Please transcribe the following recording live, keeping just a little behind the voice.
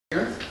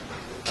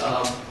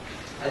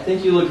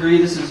think you'll agree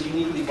this is a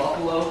uniquely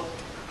Buffalo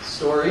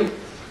story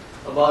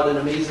about an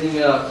amazing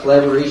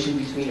collaboration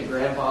between a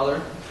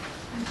grandfather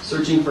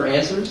searching for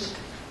answers,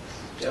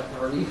 Jeff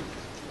Harvey,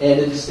 and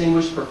a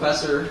distinguished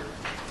professor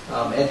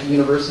at the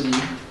university,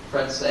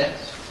 Fred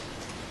Sachs,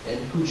 and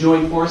who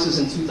joined forces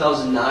in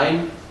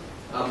 2009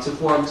 to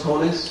form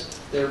Tonus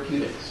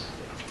Therapeutics.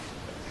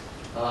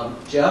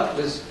 Jeff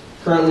is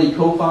currently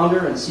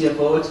co-founder and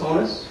CFO at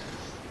Tonus.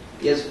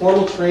 He has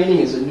formal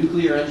training as a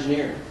nuclear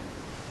engineer,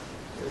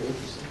 very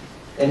interesting,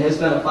 and has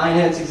been a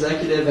finance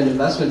executive and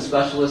investment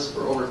specialist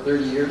for over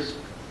 30 years.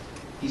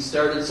 He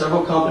started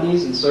several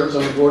companies and serves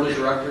on the board of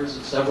directors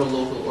of several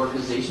local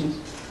organizations.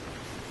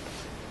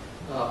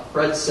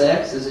 Fred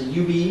Sachs is a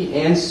UB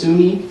and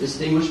SUNY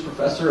Distinguished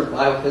Professor of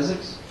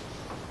Biophysics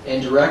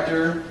and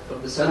Director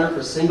of the Center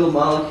for Single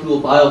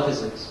Molecule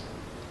Biophysics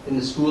in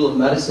the School of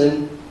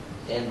Medicine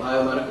and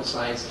Biomedical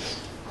Sciences.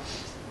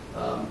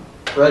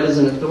 Fred is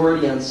an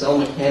authority on cell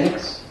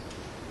mechanics,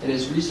 and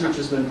his research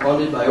has been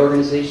funded by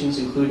organizations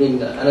including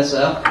the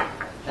NSF,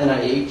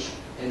 NIH,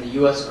 and the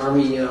U.S.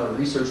 Army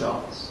Research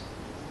Office.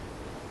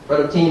 Fred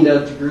obtained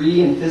a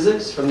degree in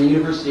physics from the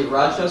University of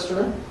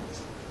Rochester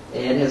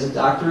and has a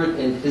doctorate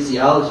in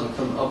physiology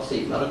from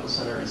Upstate Medical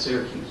Center in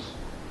Syracuse.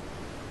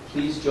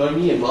 Please join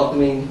me in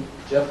welcoming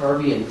Jeff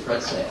Harvey and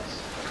Fred Sachs.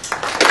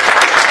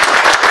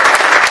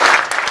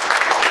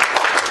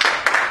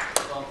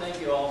 Well,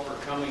 thank you all for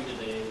coming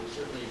today. We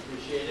certainly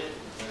appreciate it.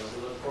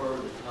 We look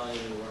forward to telling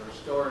you our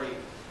story.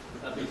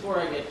 Before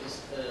I get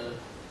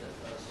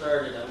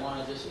started, I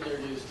want to just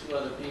introduce two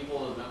other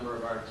people, a member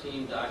of our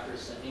team, Dr.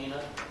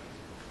 Sahina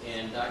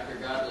and Dr.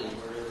 Godley,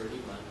 wherever he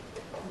went.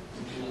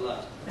 He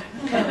left.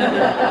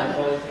 They're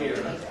both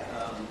here.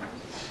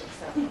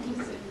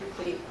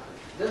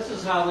 This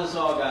is how this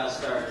all got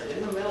started.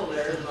 In the middle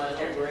there is my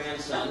little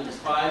grandson. He's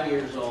 5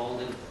 years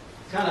old, and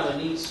kind of a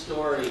neat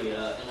story,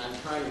 and I'm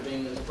trying to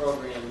bring this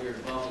program here to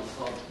Boston. It's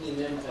called Team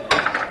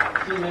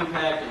Impact. Team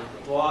Impact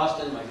in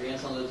Boston, my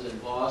grandson lives in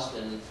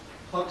Boston,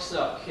 hooks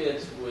up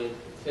kids with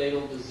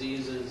fatal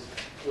diseases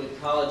with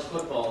college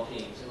football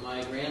teams. And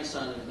my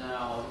grandson is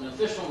now an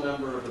official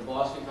member of the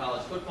Boston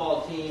College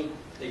football team.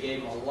 They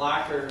gave him a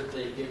locker.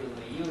 They give him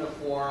a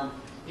uniform.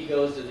 He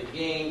goes to the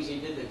games. He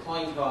did the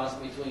coin toss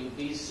between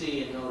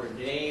BC and Notre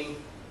Dame.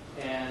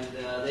 And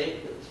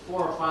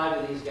 4 or 5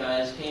 of these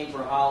guys came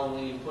for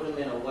Halloween, put him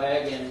in a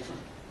wagon,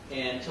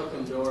 and took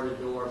him door to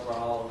door for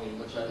Halloween,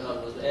 which I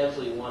thought was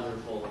absolutely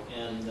wonderful.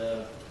 And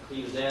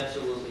he was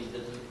absolutely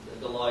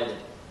delighted.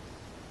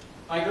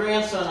 My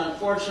grandson,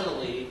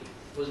 unfortunately,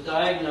 was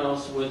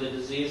diagnosed with a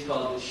disease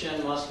called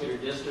Duchenne muscular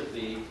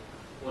dystrophy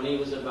when he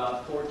was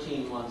about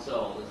 14 months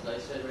old. As I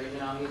said, right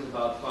now he's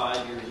about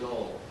 5 years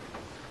old.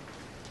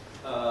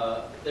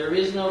 There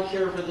is no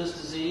cure for this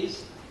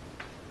disease,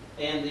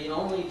 and the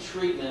only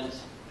treatment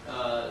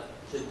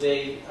to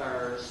date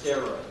are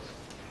steroids.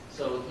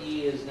 So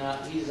he's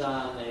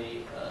on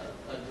a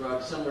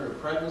drug similar to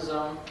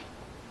prednisone,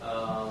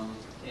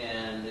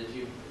 and as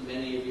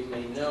many of you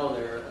may know,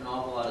 there are an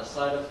awful lot of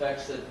side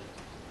effects that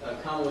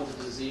come with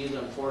the disease,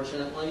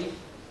 unfortunately,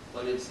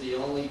 but it's the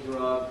only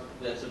drug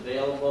that's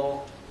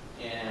available,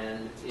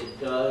 and it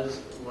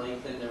does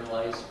lengthen their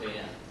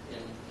lifespan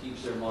and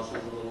keeps their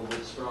muscles a little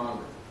bit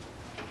stronger.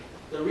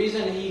 The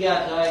reason he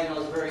got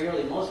diagnosed very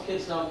early, most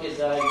kids don't get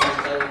diagnosed,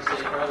 I would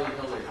say, probably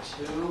until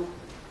they're 2,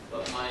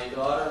 but my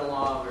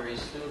daughter-in-law very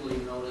astutely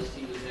noticed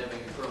he was having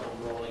trouble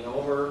rolling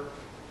over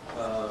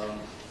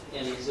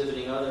and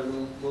exhibiting other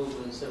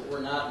movements that were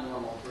not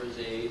normal for his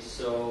age,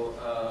 so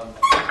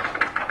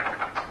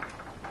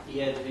he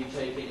had to be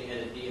taken, he had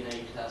a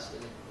DNA test,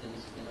 and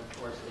of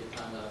course they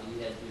found out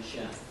he had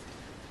Duchenne.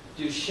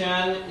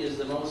 Duchenne is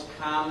the most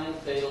common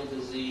fatal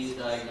disease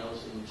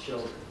diagnosed in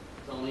children.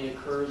 It only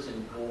occurs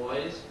in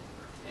boys,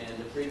 and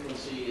the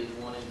frequency is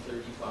 1 in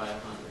 3,500.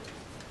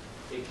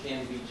 It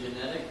can be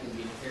genetic, can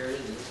be inherited.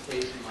 In this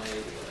case, my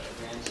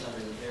grandson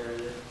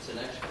inherited it. It's an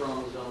X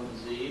chromosome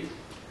disease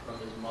from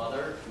his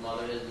mother. His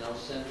mother has no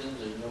symptoms.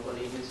 There's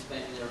nobody in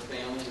their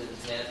family that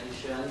has had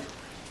Duchenne.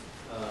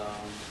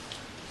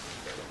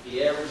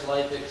 The average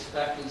life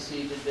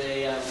expectancy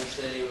today, I would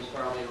say, was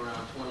probably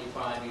around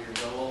 25 years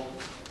old.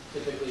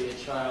 Typically, a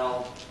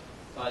child,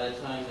 by the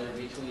time they're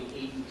between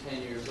 8 and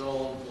 10 years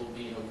old, will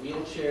be in a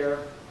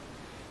wheelchair,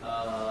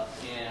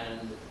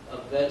 and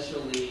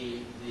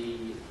eventually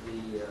the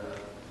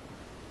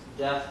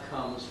death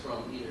comes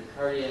from either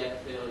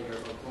cardiac failure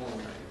or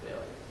pulmonary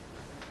failure.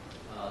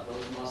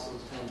 Those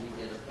muscles tend to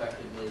get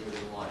affected later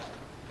in life.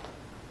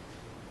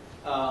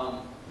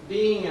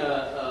 Being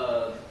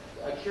a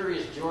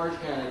Curious George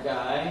kind of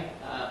guy,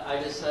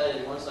 I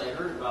decided once I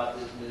heard about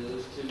this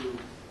news to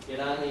get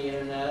on the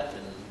internet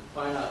and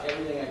find out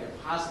everything I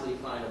could possibly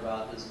find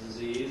about this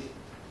disease.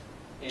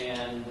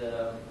 And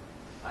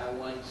I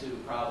went to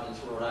Providence,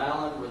 Rhode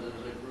Island, where there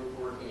was a group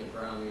working at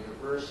Brown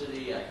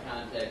University. I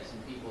contacted some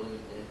people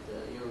at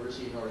the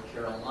University of North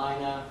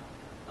Carolina.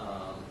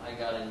 I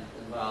got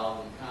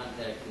involved in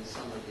contacting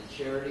some of the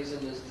charities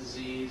in this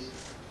disease.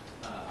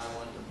 I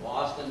went to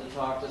Boston to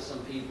talk to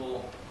some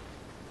people.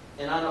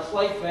 And on a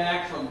flight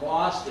back from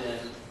Boston,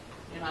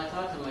 I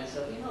thought to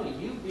myself,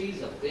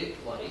 UB's a big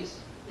place.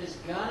 There's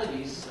got to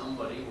be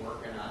somebody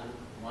working on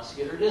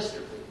muscular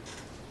dystrophy.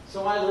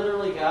 So I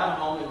literally got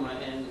home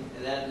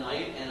that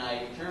night, and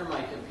I turned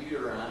my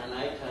computer on, and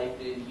I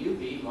typed in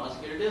UB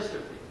muscular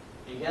dystrophy.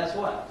 And guess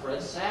what?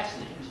 Fred Sachs'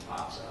 name just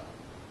pops up.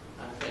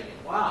 I'm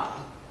thinking, wow.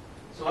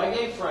 So I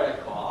gave Fred a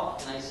call,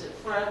 and I said,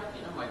 Fred,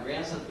 my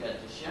grandson's got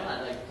Duchenne.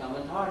 I'd like to come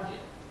and talk to you.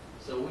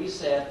 So we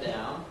sat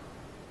down,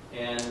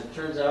 and it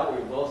turns out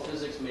we were both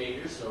physics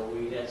majors, so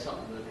we had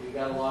something that we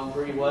got along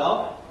pretty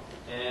well.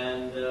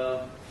 And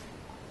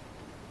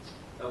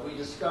we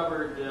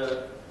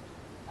discovered,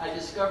 I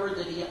discovered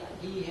that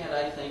he had,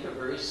 I think, a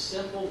very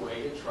simple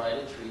way to try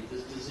to treat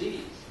this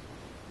disease.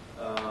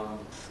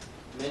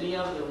 Many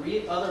of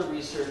the other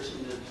research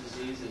in the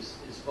disease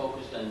is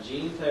focused on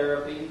gene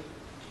therapy,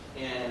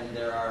 and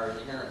there are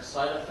inherent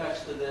side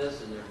effects to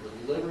this, and there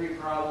are delivery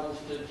problems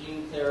to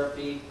gene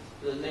therapy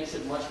that makes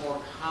it much more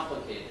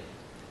complicated.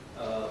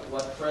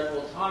 What Fred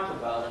will talk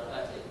about,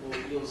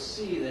 you'll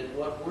see that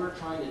what we're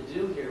trying to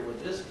do here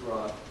with this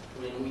drug,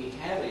 when we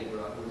have a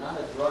drug, we're not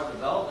a drug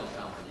development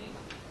company,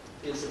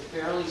 is a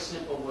fairly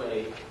simple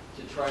way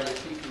to try to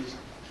treat these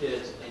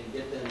kids and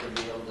get them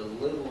to be able to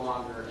live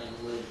longer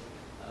and live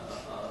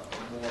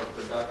a more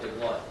productive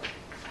life.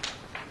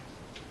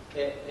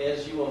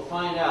 As you will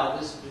find out,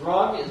 this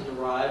drug is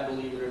derived,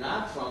 believe it or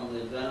not, from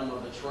the venom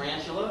of a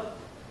tarantula.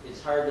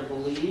 It's hard to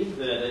believe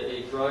that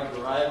a drug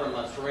derived from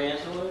a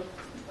tarantula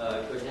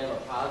could have a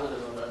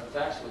positive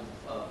effects with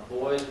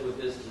boys with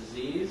this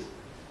disease,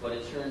 but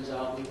it turns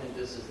out we think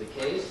this is the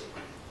case.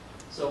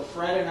 So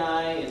Fred and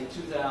I, in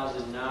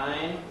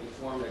 2009, we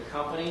formed a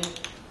company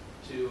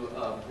to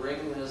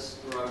bring this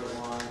drug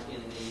along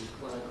in the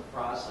clinical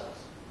process.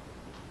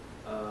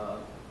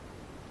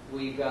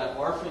 We got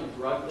orphan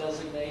drug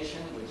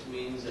designation, which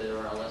means there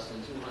are less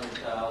than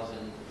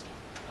 200,000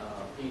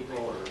 people,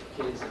 or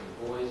kids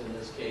and boys in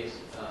this case,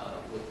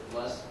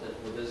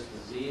 with this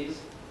disease.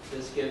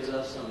 This gives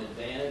us some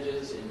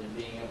advantages in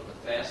being able to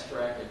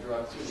fast-track a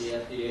drug through the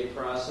FDA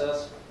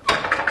process.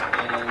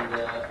 And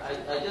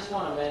I just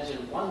want to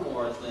mention one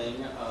more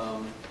thing.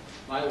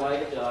 My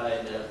wife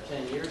died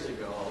 10 years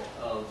ago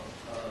of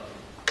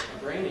a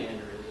brain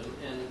aneurysm,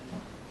 and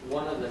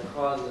one of the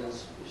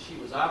causes she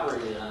was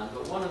operated on,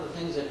 but one of the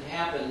things that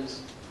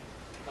happens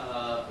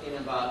in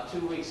about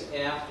 2 weeks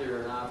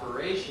after an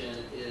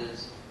operation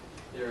is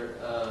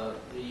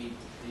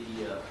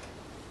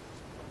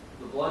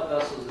the blood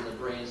vessels in the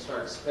brain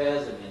start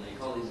spasming, and they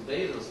call these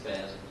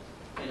vasospasms.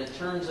 And it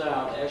turns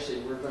out,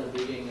 actually, we're going to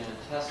be getting a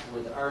test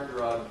with our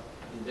drug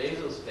in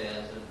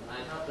vasospasm. And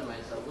I thought to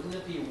myself, wouldn't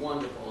it be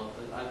wonderful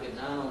if I could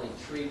not only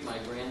treat my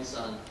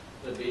grandson,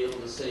 but be able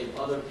to save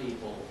other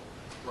people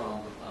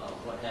from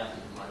what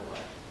happened to my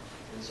wife.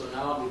 And so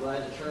now I'll be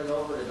glad to turn it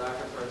over to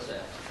Dr. Fred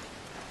Sachs.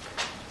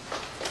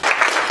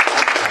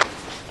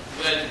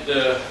 That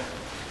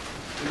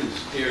didn't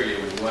scare you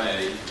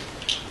away.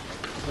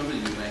 Some of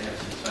you may have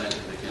some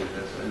scientific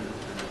interest in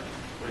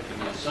working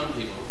on some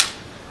people.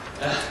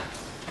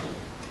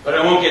 But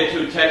I won't get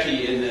too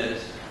techy in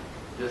this.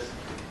 Just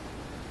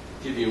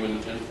give you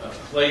a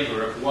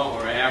flavor of what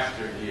we're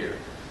after here.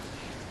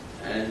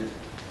 And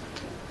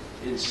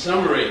in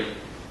summary,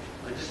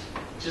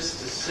 just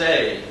to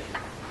say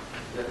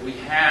that we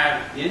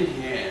have in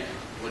hand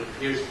what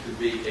appears to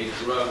be a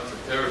drug for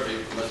therapy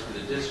for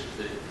muscular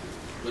dystrophy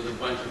with a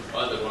bunch of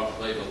other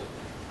off-label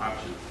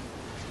options.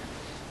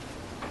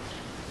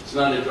 It's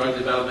not a drug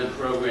development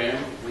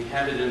program. We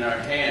have it in our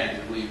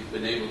hand. We've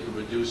been able to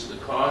reduce the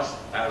cost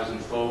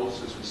 1,000-fold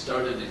since we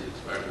started these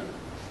experiments.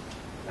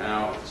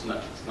 Now, it's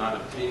not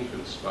obtained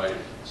from spider,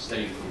 it's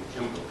obtained from a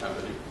chemical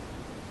company.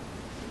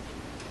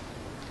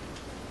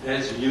 It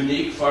has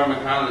unique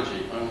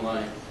pharmacology,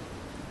 unlike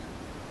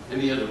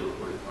any other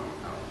reported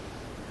pharmacology.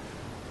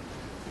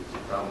 It's a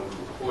problem with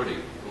reporting.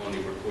 You only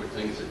report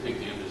things that think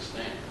you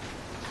understand.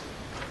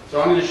 So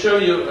I'm going to show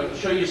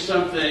you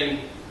something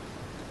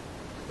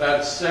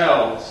about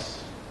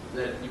cells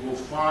that you will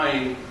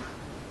find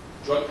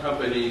drug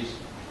companies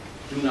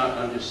do not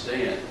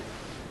understand.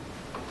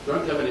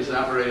 Drug companies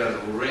operate on a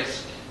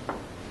risk,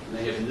 and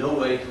they have no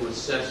way to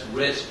assess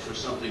risk for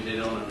something they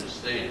don't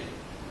understand.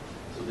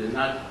 So they're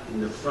not in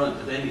the front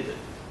of anything.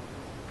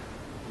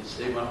 They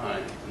stay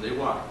behind, and they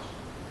watch.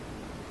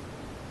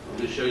 I'm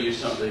going to show you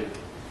something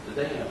that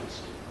they haven't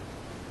seen.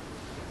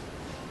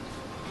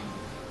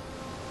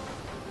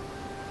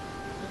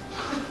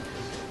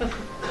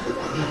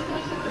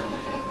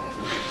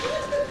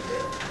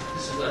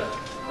 This is a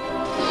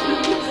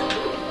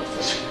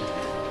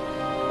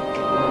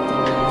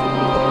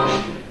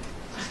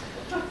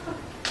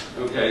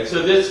okay.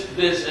 So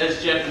this,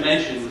 as Jeff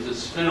mentioned, was a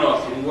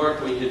spin-off from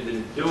work we had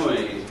been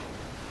doing.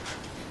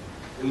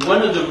 And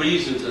one of the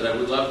reasons that I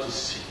would love to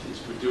see this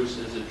produced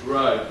as a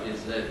drug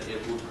is that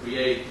it will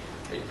create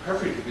a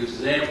perfect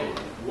example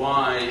of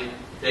why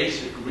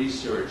basic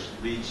research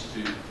leads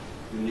to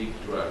unique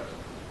drugs.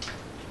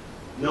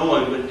 No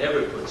one would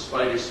ever put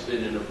spider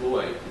spin in a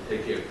boy to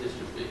take care of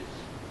dystrophies,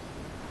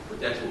 but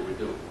that's what we're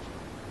doing.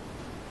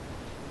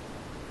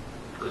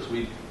 because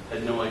we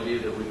had no idea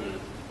that we were going to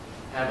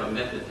have a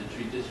method to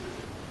treat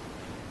dystrophy.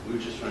 We were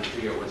just trying to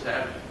figure out what's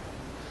happening.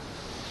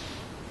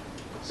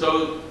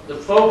 So the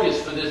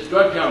focus for this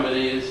drug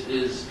company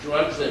is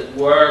drugs that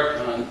work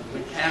on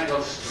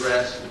mechanical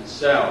stress in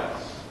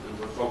cells. And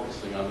we're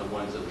focusing on the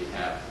ones that we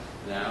have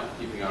now,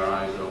 keeping our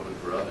eyes open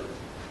for others.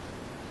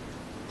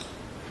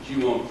 But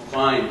you won't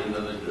find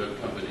another drug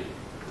company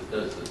that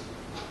does this.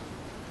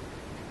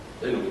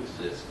 They don't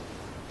exist.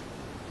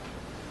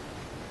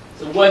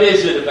 So what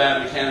is it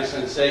about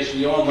mechanosensation?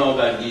 You all know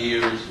about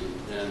gears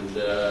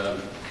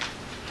and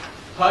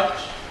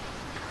touch.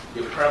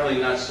 You're probably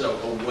not so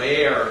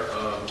aware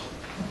of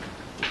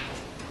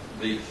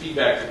the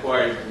feedback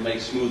required to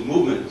make smooth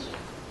movements.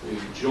 You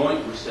have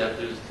joint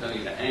receptors tell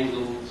you the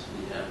angles.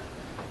 You have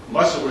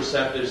muscle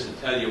receptors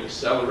that tell you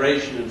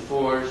acceleration and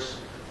force.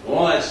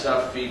 All that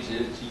stuff feeds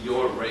into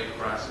your rate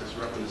process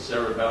up in the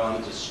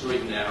cerebellum to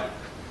straighten out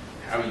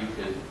how you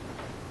can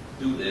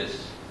do this.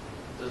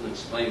 It doesn't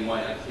explain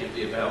why I can't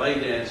be a ballet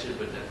dancer,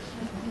 but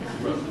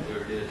that's roughly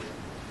where it is.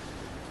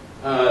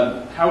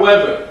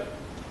 However,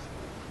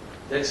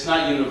 that's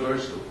not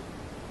universal.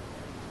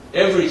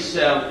 Every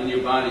cell in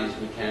your body is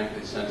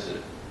mechanically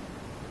sensitive.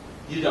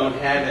 You don't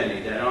have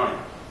any that aren't.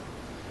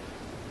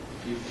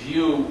 If you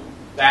view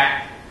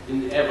back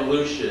in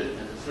evolution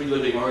as a free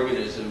living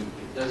organism,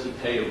 it doesn't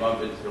pay to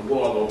bump into the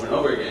wall over and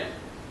over again.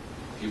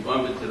 If you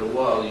bump into the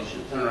wall, you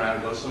should turn around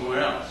and go somewhere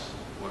else.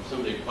 Or if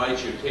somebody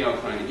bites your tail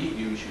trying to eat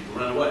you, you should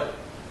run away.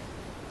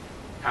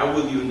 How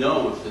will you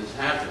know if this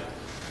happened?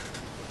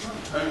 Well,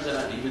 it turns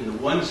out even the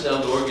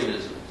one-celled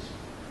organisms,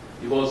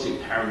 you've all seen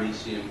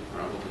paramecium,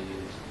 probably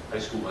in high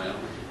school biology.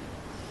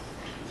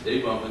 If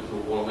they bump into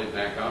a wall, they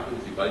back up, and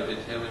if you bite their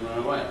tail, they run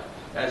away.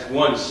 That's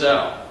one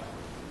cell.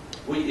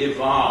 We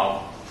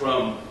evolved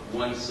from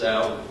one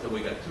cell until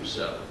we got two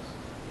cells.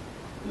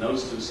 And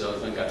those two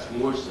cells then got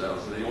more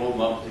cells, and they all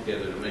lumped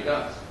together to make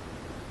us.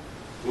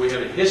 We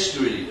have a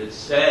history that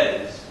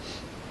says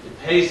it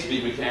pays to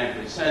be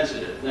mechanically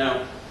sensitive.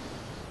 Now,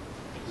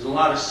 there's a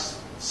lot of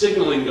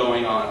signaling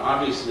going on.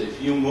 Obviously,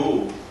 if you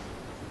move,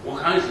 all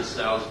kinds of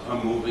cells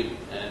are moving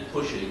and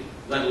pushing,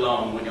 let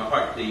alone when your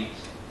heart beats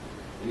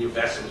and your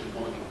vessels are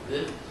going like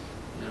this.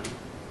 You know?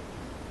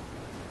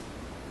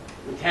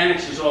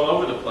 Mechanics is all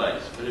over the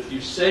place, but if you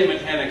say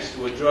mechanics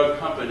to a drug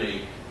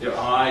company, their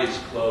eyes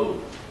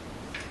close.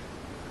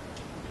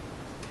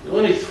 There are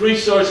only three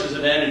sources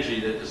of energy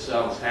that the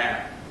cells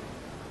have.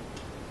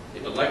 They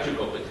have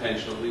electrical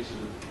potential, these are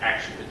the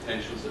action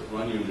potentials that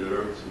run your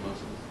nerves and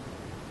muscles.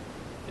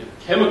 They have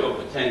chemical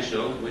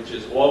potential, which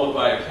is all the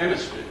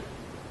biochemistry,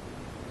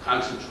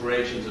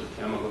 concentrations of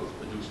chemicals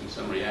producing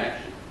some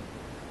reaction.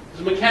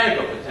 There's a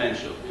mechanical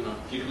potential. You know,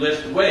 if you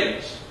lift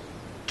weights,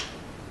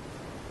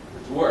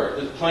 it's work.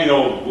 It's plain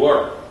old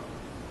work.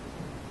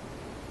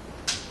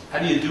 How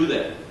do you do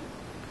that?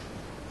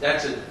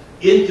 That's an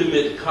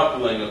intimate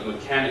coupling of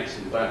mechanics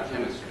and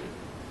biochemistry.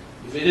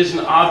 If it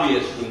isn't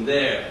obvious from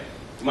there,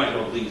 you might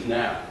well leave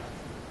now.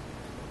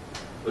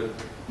 But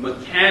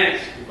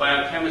mechanics and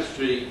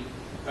biochemistry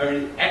are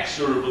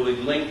inexorably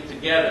linked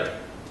together.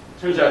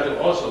 Turns out they're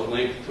also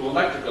linked to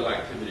electrical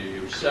activity of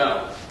your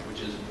cells,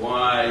 which is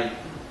why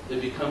they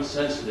become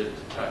sensitive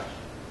to touch.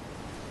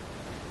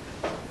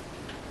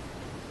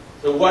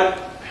 So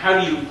how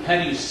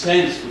do you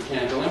sense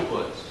mechanical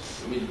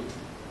inputs? I mean,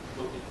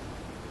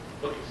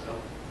 look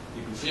yourself.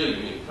 You can feel you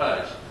being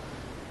touched.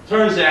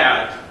 Turns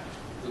out,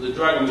 for the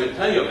drug I'm going to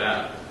tell you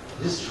about,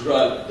 this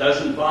drug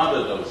doesn't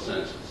bother those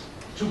senses.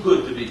 Too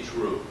good to be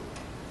true.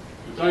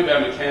 We're talking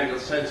about mechanical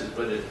senses,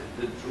 but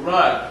the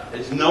drug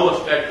has no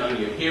effect on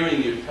your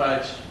hearing, your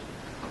touch,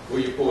 or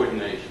your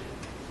coordination.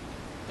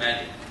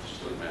 Magic.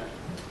 Just like magic.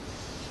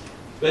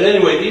 But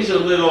anyway, these are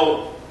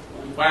little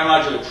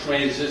biological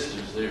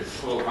transistors. They're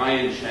called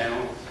ion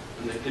channels.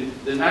 And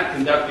they're not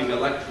conducting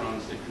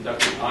electrons, they're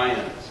conducting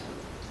ions.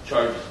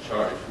 Charge is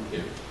charge. Who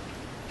cares?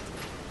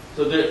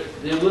 So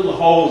they're little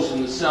holes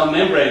in the cell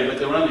membrane, but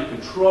they're under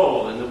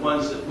control. And the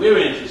ones that we're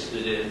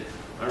interested in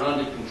are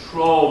under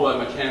control by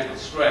mechanical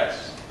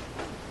stress.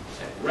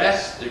 At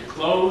rest, they're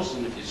closed,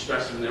 and if you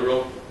stress them, they're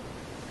open.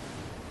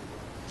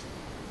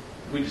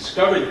 We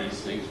discovered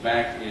these things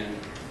back in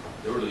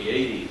the early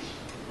 80s,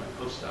 my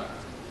postdoc,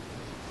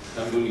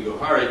 Tonus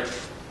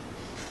Therapeutics,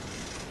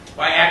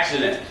 by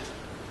accident.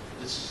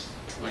 This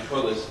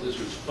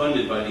was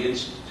funded by the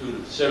Institute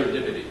of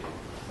Serendipity.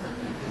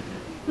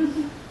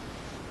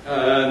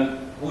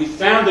 We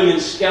found them in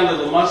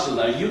skeletal muscle.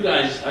 Now, you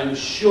guys, I'm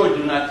sure,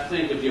 do not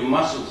think of your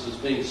muscles as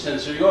being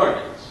sensory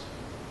organs.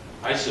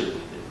 I certainly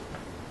do.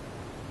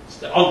 It's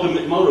the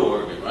ultimate motor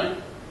organ, right?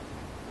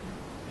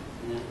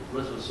 Yeah,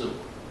 it's so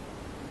simple.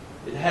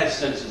 It has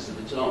senses of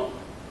its own.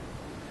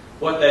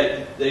 What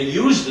they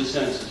use the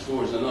senses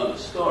for is another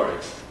story,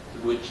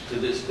 which to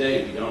this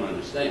day we don't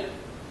understand.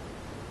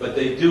 But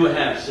they do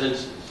have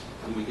senses,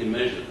 and we can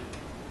measure them.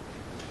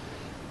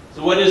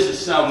 So what is the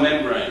cell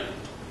membrane?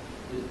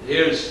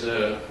 Here's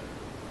the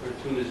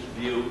cartoonist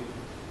view.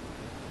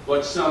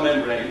 What cell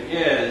membrane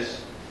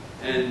is,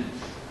 and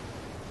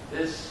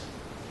this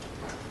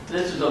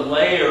This is a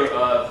layer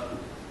of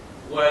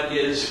what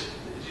is,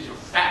 these are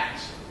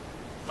fats,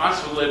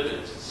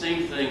 phospholipids,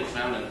 same thing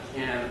found in a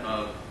can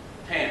of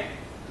pan.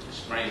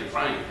 Just spraying the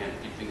frying pan to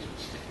keep things from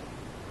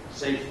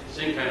sticking.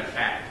 Same kind of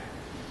fat.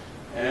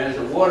 And there's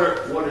a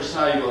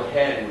water-soluble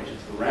head, which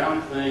is the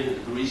round thing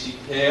with the greasy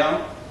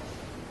tail.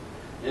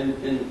 And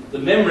the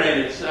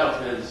membrane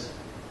itself has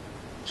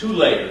two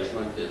layers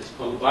like this,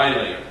 called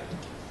bilayer.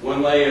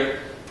 One layer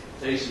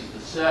faces the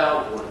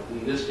cell, or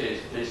in this case,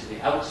 it faces the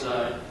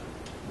outside.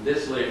 And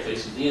this layer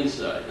faces the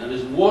inside. Now,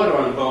 there's water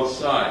on both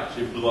sides.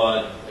 Your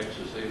blood,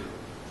 extracellular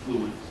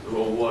fluids, they're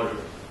all water.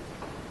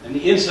 And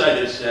the inside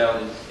of the cell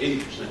is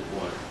 80%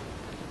 water.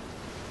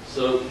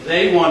 So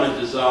they want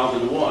to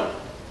dissolve in water.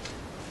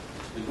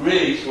 The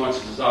grease wants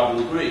to dissolve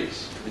in the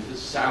grease. I mean, this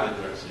is salad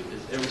dressing.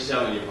 Every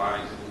cell in your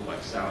body is a little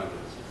like salad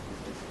dressing.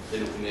 They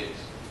don't mix.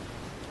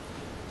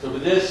 So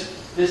with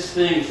this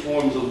thing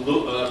forms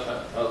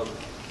a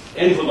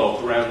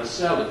envelope around the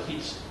cell that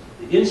keeps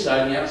the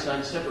inside and the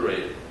outside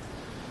separated.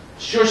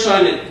 Sure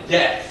sign of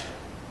death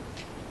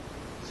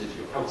is if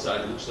your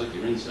outside looks like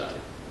your inside.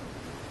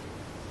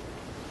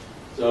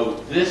 So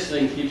this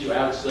thing keeps you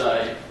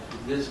outside.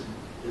 It's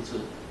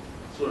a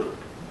sort of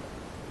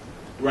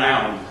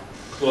round,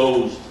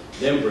 closed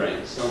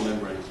membrane, cell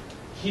membrane.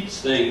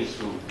 Keeps things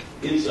from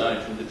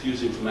inside from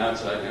diffusing from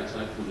outside and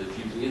outside from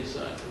diffusing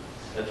inside.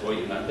 That's why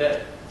you're not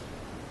dead.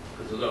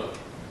 Because look,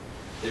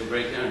 they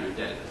break down, you're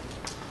dead.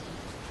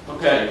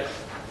 Okay.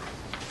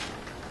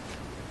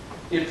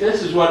 If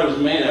this is what it was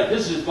made of,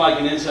 this is like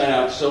an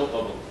inside-out soap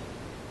bubble.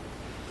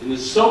 In the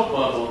soap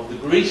bubble, the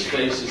grease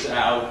faces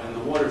out and the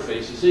water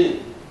faces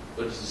in.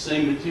 But it's the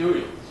same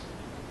materials.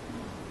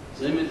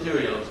 Same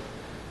materials.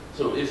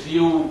 So if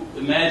you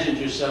imagined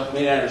yourself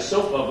made out of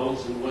soap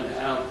bubbles and went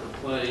out to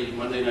play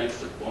Monday Night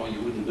Football,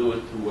 you wouldn't do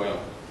it too well.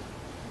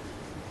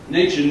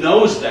 Nature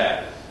knows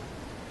that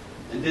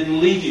and didn't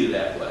leave you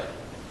that way.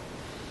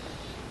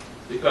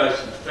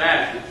 Because, in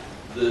fact,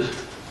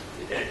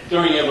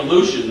 during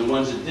evolution, the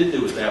ones that did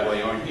do it that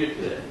way aren't here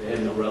today. They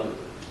had no relatives.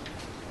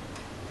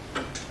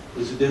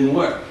 Because it didn't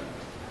work.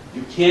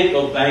 You can't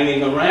go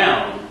banging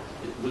around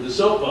with a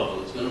soap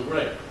bubble. It's going to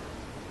break.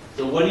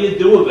 So what do you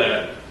do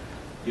about it?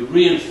 You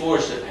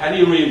reinforce it. How do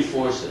you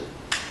reinforce it?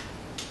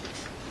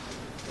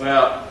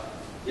 Well,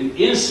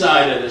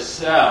 inside of the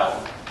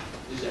cell,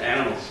 these are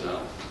animal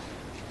cells,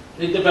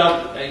 they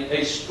develop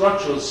a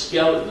structural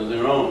skeleton of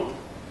their own.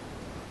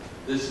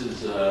 This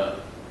is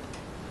a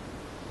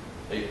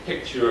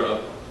picture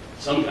of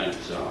some kind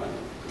of cell. I don't know,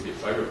 it could be a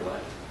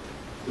fibroblast.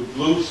 The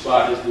blue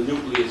spot is the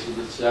nucleus of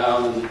the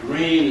cell, and the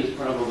green is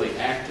probably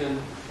actin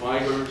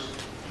fibers.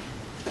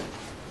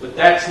 But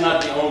that's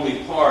not the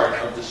only part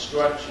of the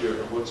structure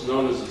of what's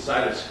known as the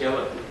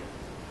cytoskeleton.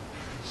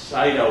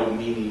 Cyto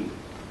meaning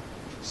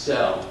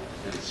cell,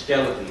 and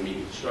skeleton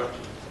meaning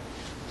structure.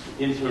 It's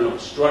the internal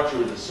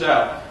structure of the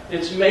cell.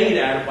 It's made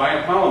out of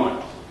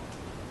biopolymers.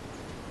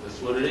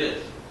 That's what it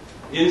is.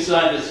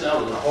 Inside the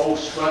cell is a whole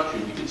structure.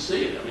 You can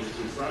see it. I mean, it's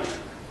in front of you.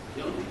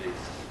 You don't need it.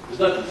 There's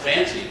nothing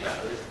fancy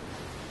about it.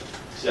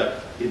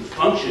 Except in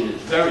function,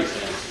 it's very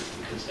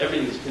fancy because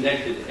everything is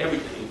connected to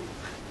everything,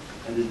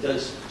 and it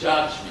does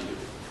jobs for you.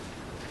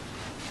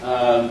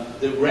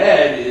 The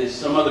red is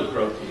some other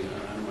protein.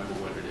 I don't remember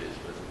what it is,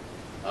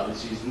 but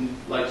obviously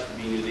it likes to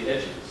be near the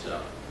edge of the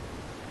cell.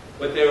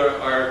 But there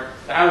are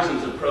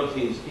thousands of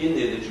proteins in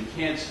there that you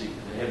can't see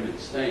because they haven't been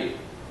stained.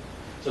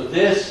 So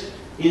this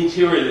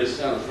interior of this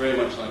cell is very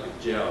much like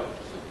a gel, like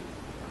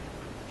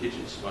a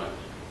kitchen sponge.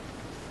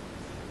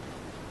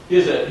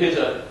 Here's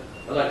a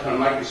electron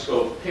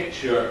microscope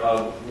picture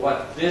of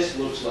what this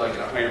looks like at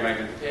a higher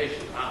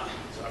magnification.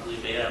 It's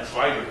obviously made out of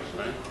fibers,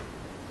 right?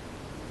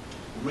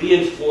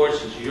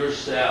 Reinforces your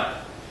cell.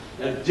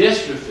 Now,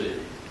 dystrophy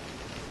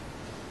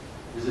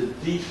is a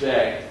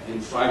defect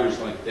in fibers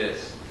like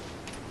this.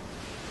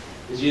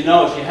 As you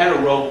know, if you had a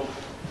rope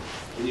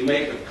and you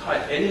make a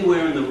cut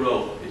anywhere in the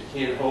rope, it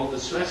can't hold the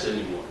stress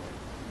anymore.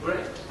 It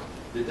breaks.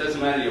 It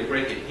doesn't matter you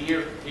break it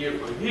here,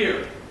 here, or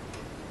here.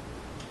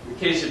 In the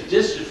case of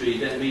dystrophy,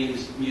 that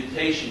means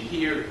mutation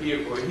here,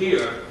 here, or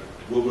here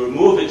will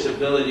remove its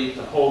ability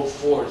to hold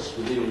force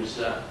within your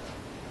cell.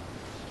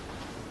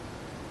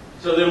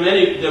 So there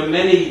are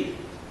many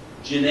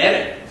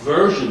genetic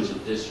versions of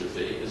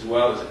dystrophy, as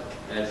well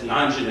as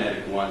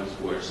non-genetic ones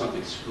where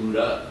something's screwed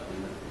up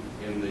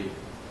in the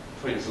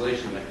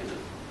translation mechanism.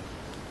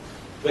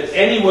 But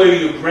anywhere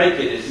you break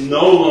it, it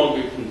no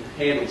longer can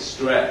handle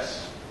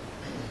stress.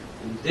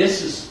 And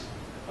this is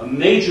a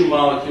major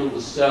molecule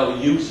the cell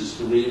uses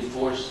to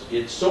reinforce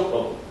its soap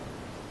bubble.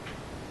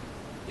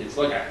 It's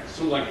like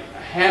sort of like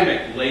a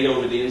hammock laid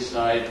over the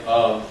inside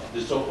of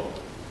the soap bubble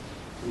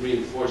to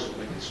reinforce it,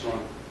 make it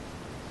stronger.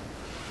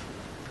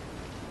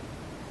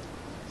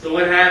 So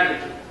what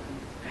happens?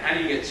 How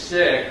do you get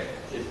sick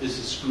if this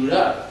is screwed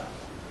up?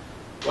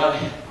 Well,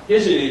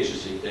 here's an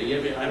interesting thing.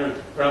 I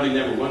probably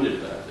never wondered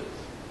about this.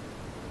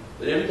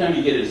 But every time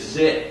you get a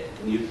zit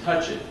and you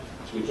touch it,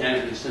 it's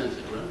mechanically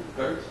sensitive, right? It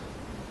hurts.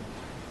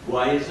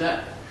 Why is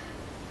that?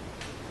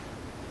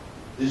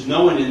 There's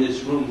no one in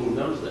this room who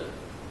knows that.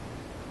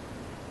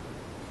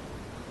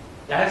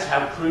 That's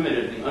how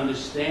primitive the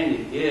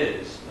understanding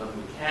is of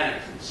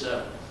mechanics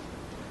themselves.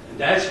 And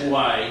that's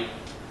why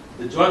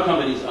the drug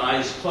companies'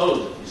 eyes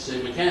close if you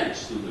say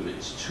mechanics to them.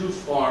 It's too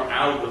far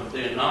out of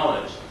their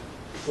knowledge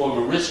to form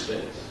a risk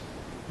base.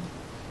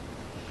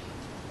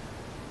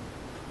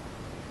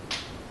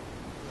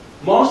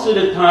 Most of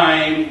the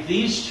time,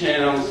 these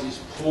channels, these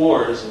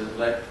pores that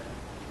let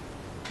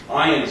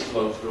ions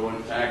flow through,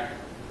 in fact,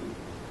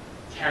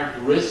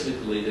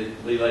 characteristically,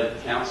 they let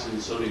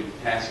calcium, sodium,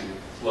 potassium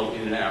flow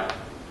in and out.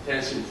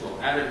 Potassium flows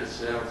out of the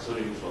cell,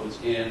 sodium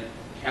flows in,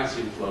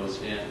 calcium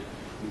flows in.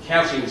 And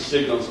calcium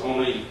signals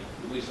only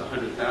at least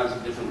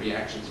 100,000 different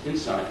reactions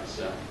inside the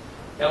cell.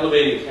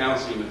 Elevating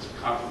calcium has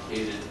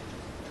complicated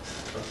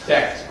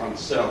effects on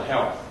cell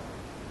health,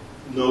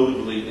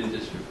 notably in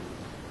dystrophy.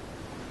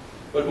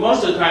 But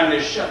most of the time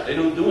they're shut. They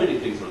don't do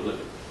anything for a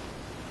living.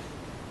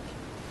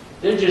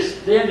 They're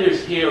just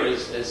here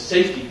as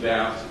safety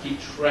valves to keep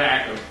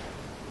track of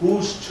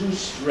who's too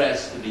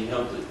stressed to be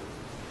healthy.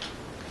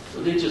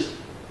 So they just,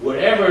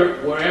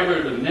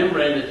 wherever the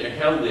membrane that they're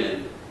held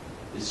in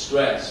is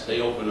stressed, they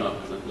open up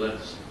and let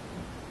us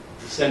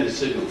send a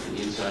signal to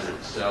the inside of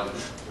the cell to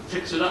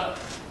fix it up.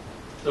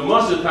 So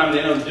most of the time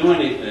they don't do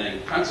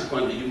anything.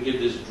 Consequently, you can give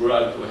this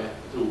drug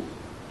to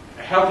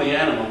a healthy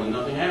animal and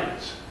nothing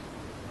happens.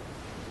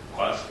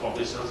 Because all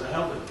these cells are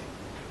healthy.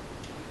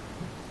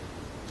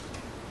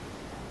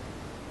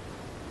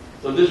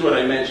 So this is what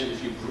I mentioned.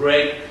 If you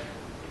break,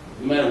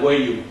 no matter where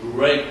you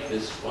break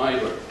this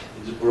fiber,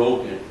 it's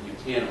broken. You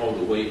can't hold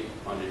the weight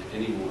on it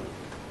anymore.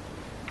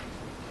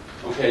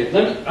 Okay,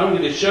 I'm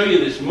going to show you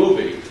this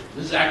movie.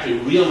 This is actually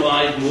a real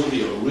live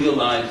movie or a real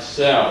live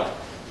cell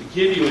to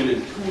give you an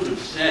intuitive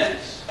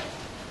sense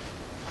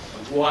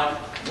of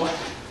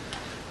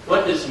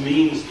what this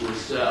means to a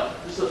cell.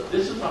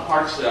 This is a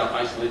heart cell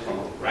isolated from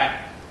a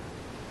rat.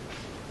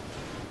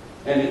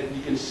 And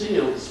you can see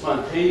it'll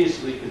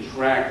spontaneously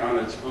contract on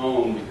its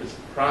own because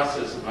the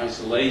process of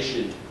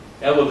isolation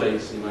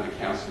elevates the amount of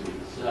calcium in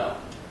the cell.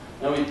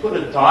 Now we put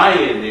a dye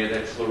in there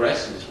that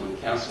fluoresces when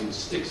calcium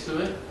sticks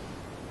to it.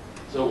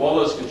 So all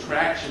those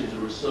contractions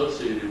are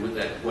associated with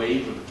that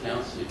wave of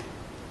calcium.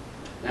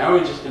 Now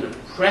we're just going to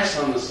press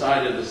on the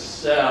side of the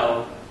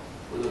cell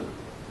with a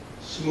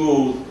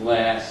smooth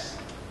glass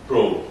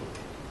probe.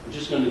 We're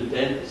just going to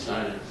dent the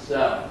side of the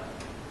cell.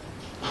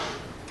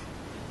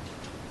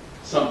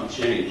 Something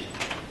changed.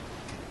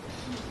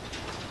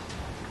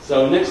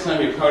 So next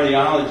time your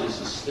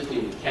cardiologist is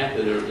sticking a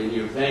catheter in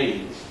your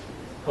veins,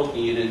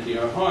 poking it into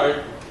your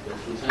heart, that's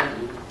what's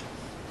happening.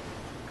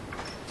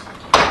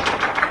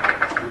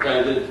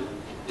 Okay,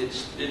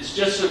 it's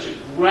just such a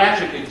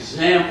graphic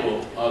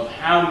example of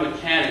how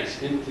mechanics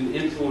can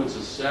influence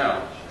a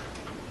cell,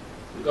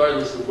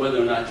 regardless of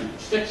whether or not you can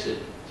fix it.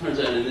 Turns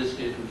out in this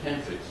case we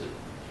can fix it.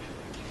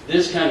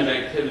 This kind of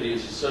activity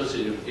is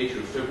associated with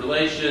atrial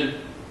fibrillation.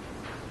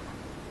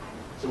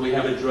 So we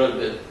have a drug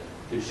that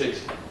can fix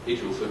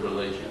atrial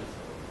fibrillation.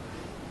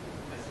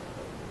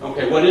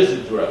 Okay, what is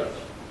the drug?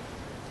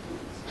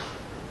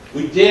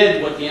 We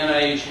did what the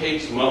NIH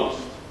hates most,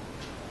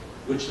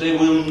 which they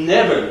will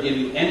never give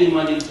you any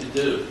money to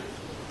do,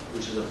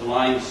 which is a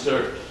blind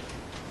search.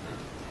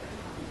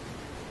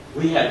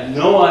 We had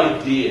no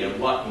idea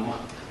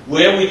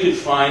where we could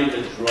find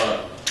a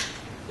drug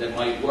that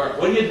might work.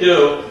 What do you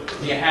do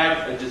if you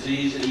have a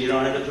disease and you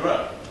don't have a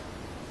drug?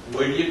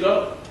 Where do you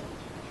go?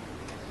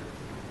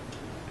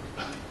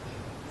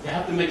 You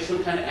have to make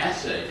some kind of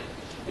assay.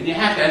 And you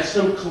have to have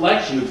some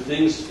collection of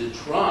things to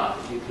try.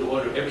 You can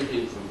order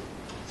everything from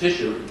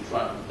Fisher and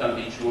dump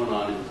each one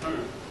on in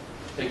turn.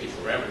 Take it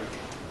forever.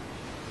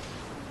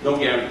 No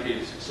guarantee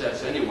of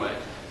success anyway.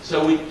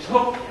 So we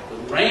took the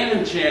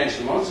random chance,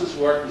 and most of this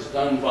work was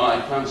done by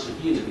Tonus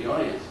Therapeutics in the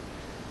audience,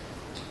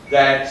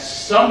 that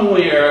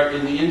somewhere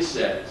in the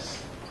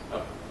insects,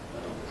 a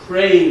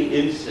preying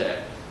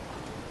insect,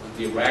 like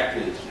the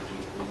arachnids,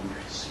 which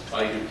include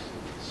spiders,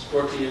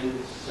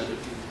 scorpions,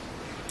 centipedes,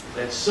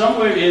 that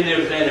somewhere in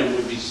their venom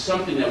would be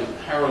something that would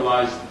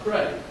paralyze the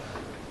prey.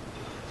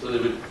 So they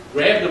would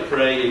grab the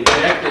prey,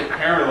 inject it,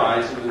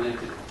 paralyze it, and they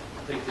could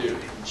take their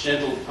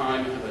gentle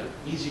time and have an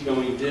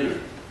easygoing dinner,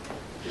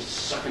 just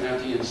sucking out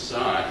the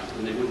inside,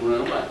 and they wouldn't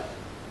run away.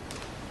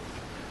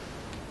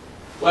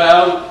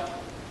 Well,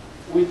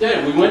 we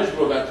did. We went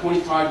through about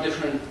 25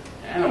 different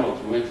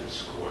animals. We went through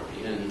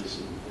scorpions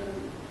and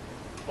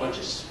a bunch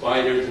of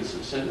spiders and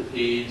some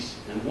centipedes,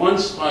 and one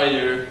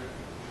spider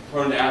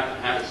turned out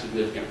to have a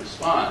significant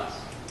response.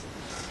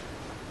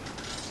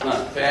 It's not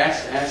a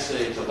fast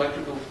assay, it's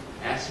electrical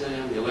assay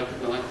on the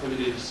electrical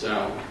activity of the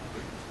cell.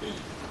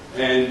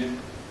 And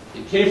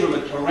it came from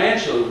a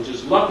tarantula, which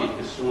is lucky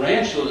because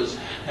tarantulas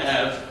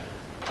have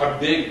our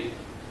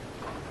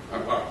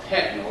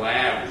pet in the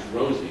lab is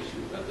Rosie. She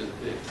was about this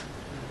big.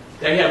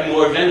 They have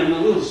more venom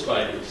than little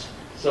spiders.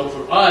 So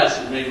for us,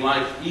 it made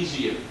life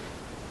easier.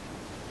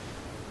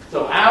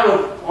 So out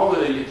of all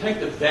of it, you take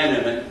the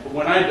venom, and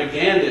when I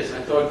began this,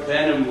 I thought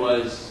venom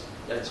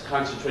that's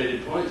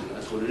concentrated poison.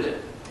 That's what it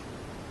is.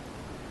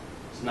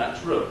 It's not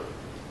true.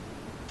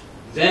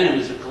 Venom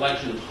is a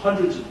collection of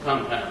hundreds of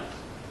compounds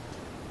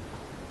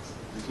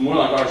It's more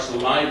like our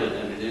saliva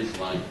than it is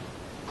like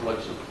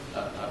collection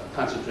of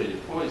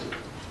concentrated poison.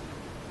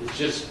 It's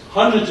just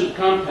hundreds of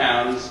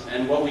compounds,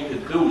 and what we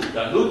could do is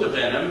dilute the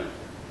venom,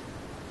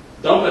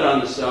 dump it on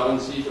the cell, and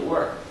see if it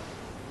works.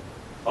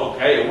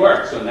 Okay, it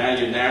works. So now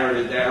you narrowed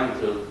it down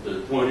to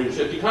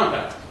 250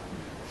 compounds.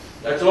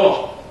 That's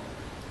all.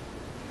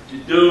 What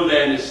you do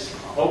then is a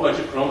whole bunch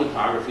of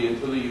chromatography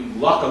until you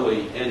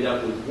luckily end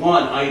up with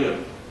one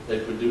item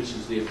that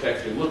produces the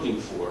effect you're looking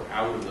for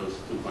out of those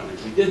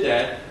 200. We did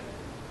that.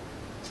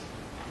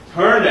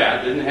 Turned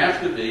out, didn't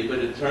have to be, but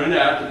it turned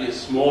out to be a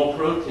small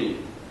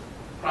protein,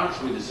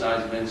 approximately the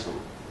size of insulin.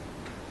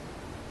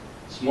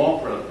 Small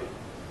protein.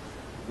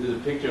 There's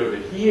a picture of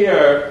it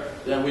here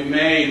that we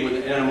made with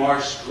an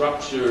NMR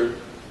structure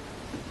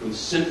from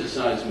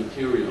synthesized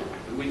material.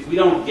 We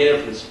don't get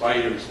it from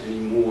spiders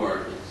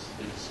anymore.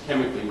 It's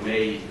chemically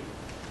made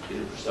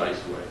in a precise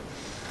way.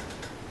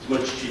 It's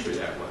much cheaper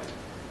that way.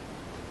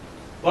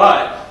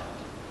 But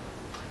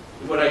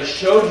what I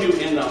showed you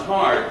in the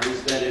heart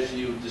was that if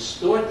you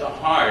distort the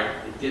heart,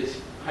 it gets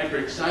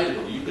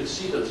hyperexcitable. You could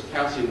see those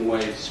calcium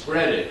waves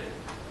spreading.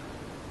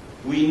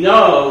 We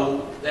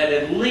know that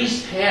at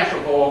least half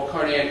of all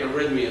cardiac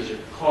arrhythmias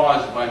are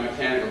caused by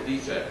mechanical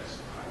defects.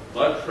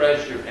 Blood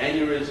pressure,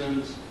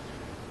 aneurysms,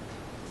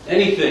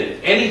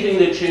 anything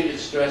that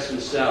changes stress in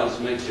cells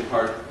makes your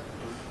heart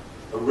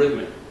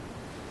arrhythmic.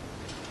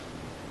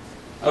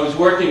 I was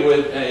working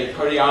with a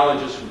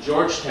cardiologist from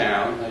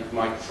Georgetown, like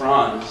Mike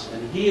Franz,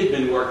 and he had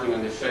been working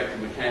on the effect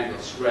of mechanical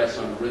stress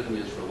on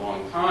arrhythmias for a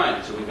long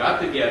time. So we got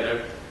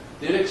together,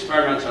 did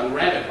experiments on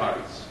rabbit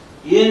hearts,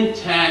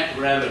 intact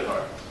rabbit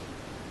hearts,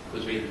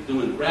 because we had to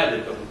do it in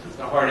rabbit, but we took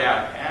the heart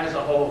out as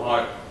a whole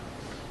heart.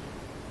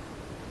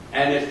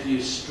 And if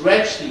you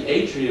stretch the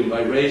atrium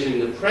by raising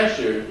the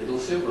pressure, it'll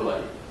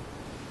fibrillate.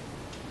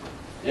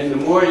 And the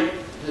more,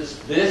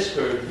 this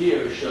curve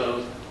here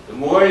shows, the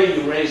more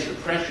you raise the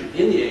pressure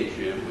in the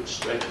atrium, which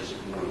stretches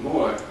it more and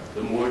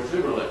more it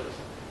fibrillates.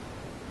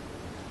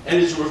 And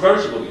it's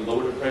reversible. You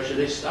lower the pressure,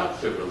 they stop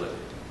fibrillating.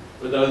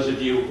 For those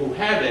of you who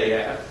have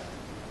AF,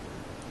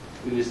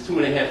 I mean, there's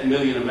 2.5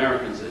 million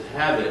Americans that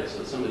have it,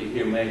 so somebody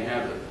here may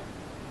have it.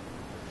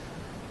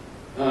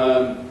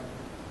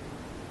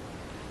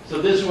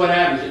 So this is what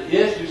happens.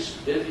 If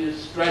you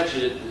stretch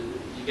it,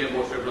 you get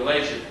more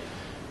fibrillation.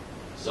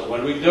 So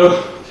what do? We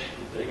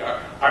take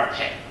our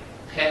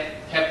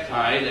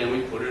peptide and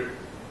we put it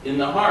in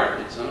the heart.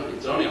 It's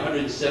only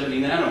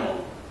 170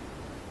 nanomole.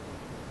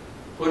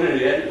 Put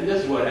it in, and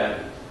this is what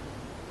happens.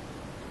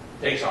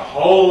 Takes a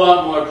whole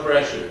lot more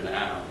pressure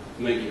now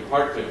to make your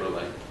heart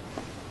fibrillate.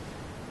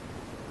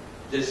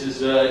 This is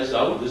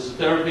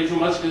therapy for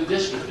muscular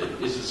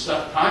dystrophy. Is the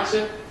stuff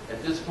toxic?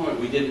 At this point,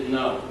 we didn't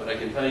know, but I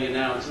can tell you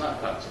now it's not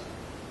toxic.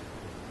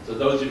 So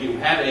those of you who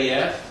have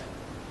AF,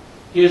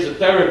 here's a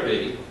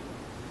therapy,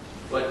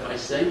 but by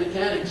same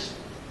mechanics.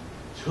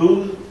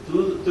 Too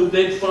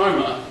big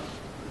pharma,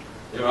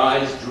 their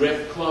eyes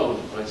drift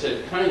closed. If I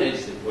said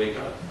kinase, they'd wake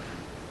up.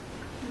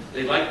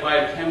 They like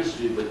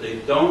biochemistry, but they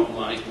don't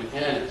like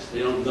mechanics. They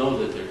don't know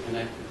that they're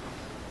connected.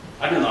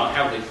 I don't know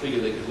how they figure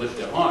they could lift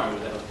their arm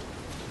without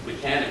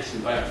mechanics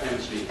and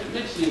biochemistry and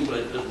mixing, but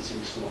it doesn't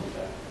seem so like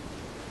that.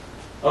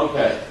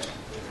 Okay.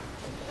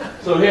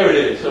 So here it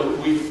is. So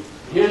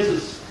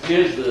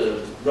here's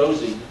the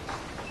Rosie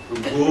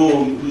from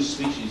whose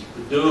species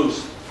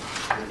produced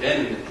the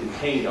venom that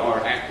contained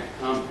our active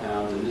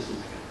compound, and this is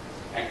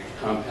active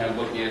compound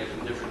looking at it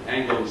from different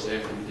angles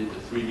after we did the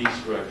 3D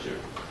structure.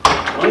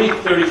 Only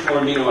 34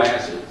 amino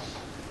acids,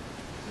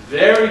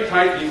 very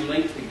tightly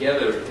linked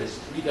together. It has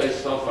 3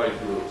 disulfide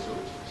groups, so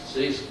it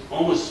stays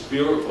almost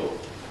spherical.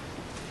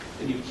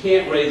 And you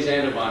can't raise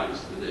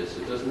antibodies to this.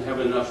 It doesn't have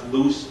enough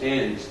loose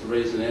ends to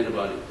raise an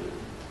antibody to it.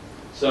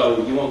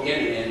 So you won't get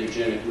an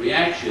antigenic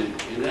reaction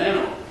in an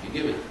animal if you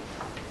give it.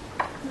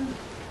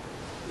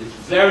 It's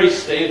very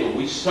stable.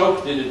 We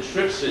soaked it in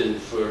trypsin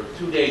for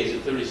 2 days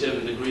at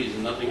 37 degrees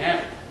and nothing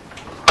happened.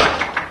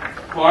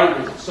 Part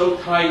because it's so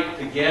tight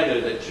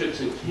together that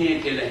trypsin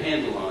can't get a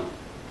handle on it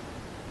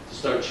to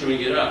start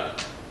chewing it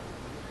up.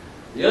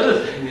 The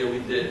other thing that we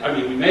did,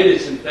 we made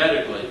it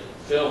synthetically.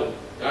 Phil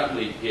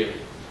Gottlieb here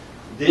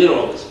did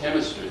all this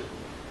chemistry.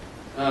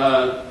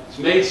 It's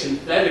made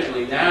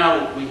synthetically.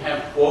 Now we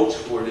have quotes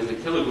for it in the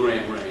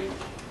kilogram range.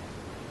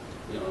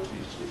 You know,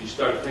 if you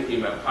start thinking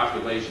about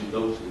population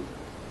dosing,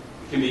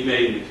 it can be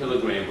made in the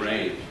kilogram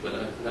range.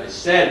 But I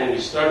said when we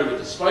started with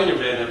the spider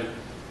venom,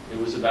 it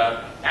was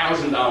about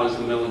 $1,000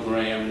 a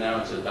milligram. Now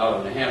it's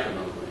 $1.50 a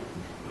milligram.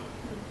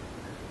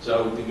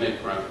 So we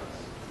make progress.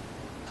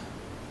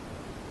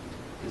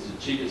 Is it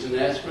cheap as an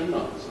aspirin?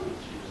 No, it's not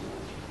cheap as an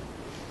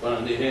aspirin. But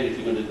on the other hand, if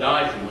you're going to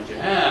die from what you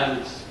have,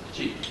 it's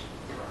cheap.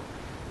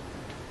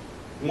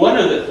 One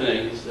of the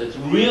things that's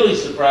really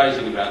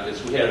surprising about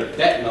this, we had a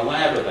bet in the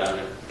lab about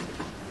it,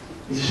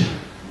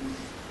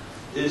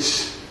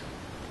 is,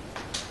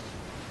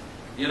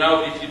 you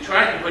know, if you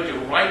try to put your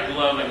right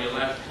glove on your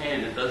left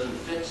hand, it doesn't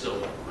fit so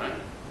well, right?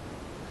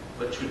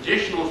 But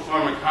traditional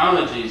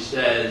pharmacology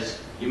says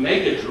you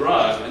make a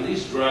drug, and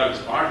these drugs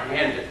are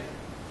handed.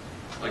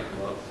 like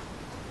glove.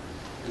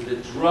 And the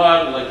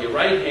drug, like your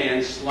right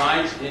hand,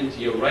 slides into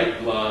your right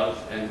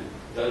glove and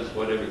does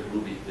whatever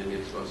groovy thing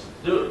it's supposed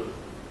to do.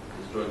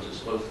 These drugs are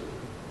supposed to do.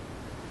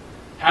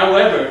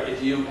 However,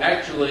 if you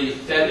actually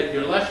fed it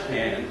your left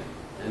hand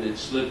and it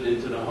slipped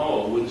into the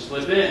hole, it wouldn't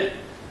slip in.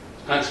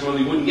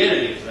 Consequently, you wouldn't get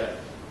any effect.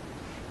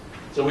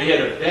 So we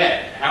had a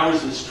bet, how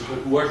is this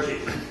drug working?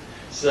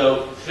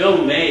 So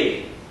Phil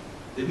made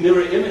the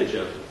mirror image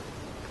of it.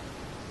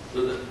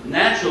 So the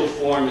natural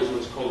form is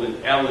what's called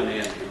an L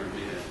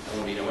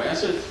amino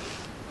acid.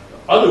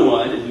 The other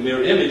one, the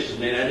mirror image, is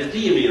made out of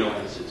D amino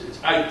acids. It's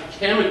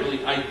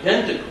chemically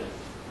identical.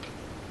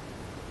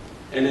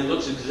 And it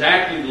looks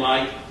exactly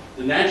like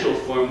the natural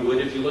form would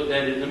if you looked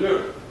at it in the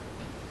mirror.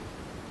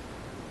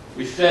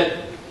 We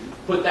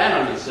put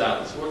that on the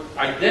cell. It's worked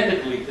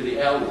identically to the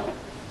L one.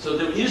 So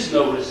there is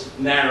no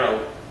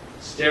narrow,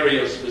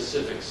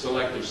 stereospecific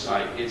selective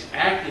site. It's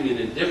acting in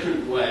a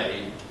different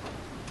way.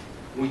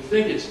 We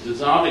think it's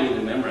dissolving in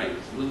the membrane.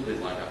 It's a little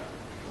bit like a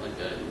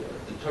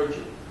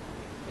detergent.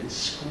 And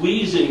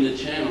squeezing the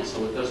channel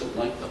so it doesn't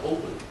like to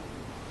open.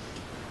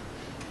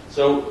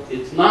 So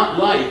it's not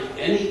like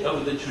any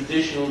of the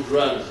traditional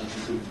drugs that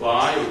you could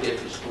buy or get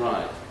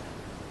prescribed,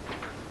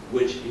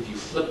 which, if you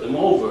flip them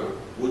over,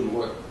 wouldn't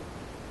work.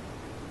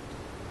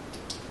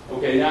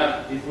 Okay,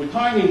 now, if we're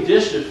talking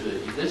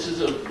dystrophy, this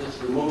is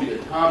a movie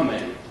that Tom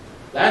made.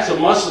 That's a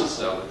muscle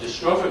cell, a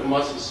dystrophic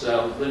muscle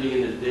cell living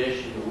in a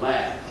dish in the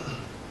lab.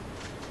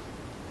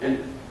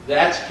 And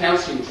that's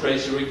calcium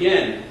tracer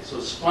again.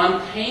 So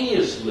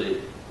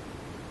spontaneously,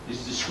 these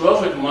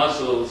dystrophic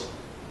muscles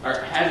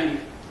are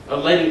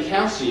letting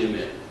calcium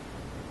in.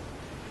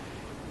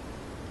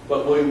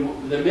 But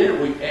the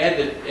minute we add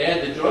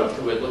the drug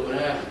to it, look what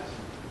happens.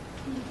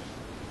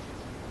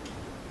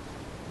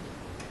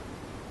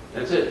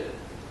 That's it.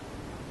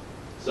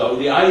 So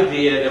the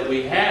idea that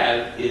we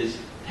have is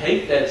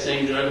take that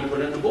same drug and put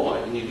it in the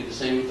boy, and you get the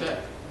same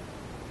effect.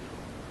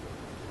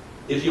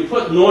 If you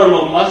put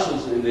normal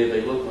muscles in there,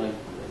 they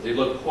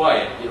look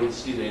quiet. You don't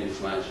see any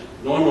flashing.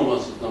 Normal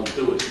muscles don't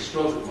do it.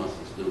 Dystrophic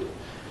muscles do it.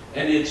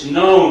 And it's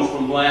known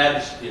from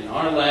labs, in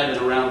our lab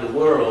and around the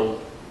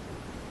world,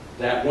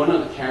 that one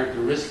of the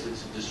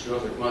characteristics of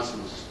dystrophic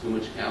muscles is too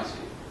much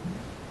calcium.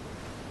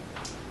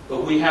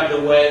 But we have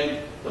the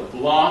way to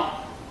block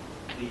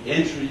the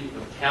entry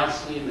of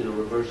calcium in a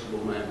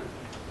reversible manner.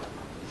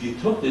 If you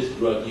took this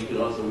drug, you could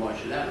also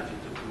wash it out if you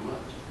took too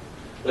much.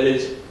 But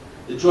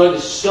the drug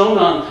is so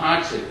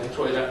non-toxic, that's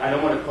why I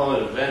don't want to call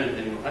it a venom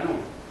anymore.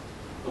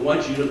 I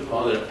want you to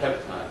call it a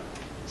peptide.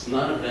 It's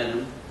not a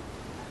venom.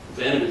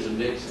 Venom is a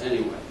mix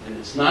anyway. And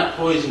it's not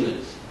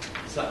poisonous.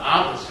 It's the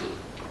opposite.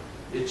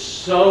 It's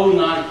so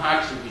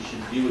non-toxic you should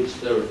view it as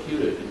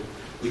therapeutic. And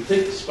we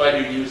think the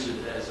spider uses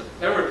it as a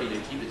therapy to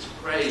keep its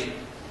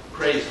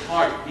prey's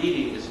heart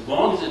beating as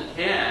long as it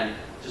can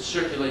to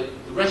circulate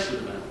the rest of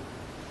the venom.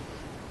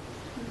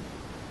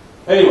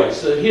 Anyway,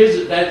 so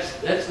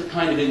that's the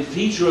kind of in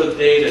vitro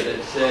data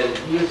that says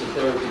here's a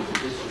therapy for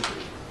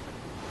dystrophy.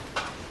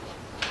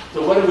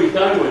 So what have we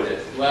done with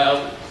it?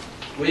 Well,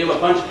 we have a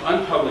bunch of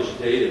unpublished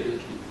data.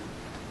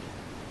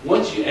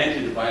 Once you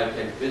enter the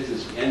biotech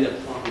business, you end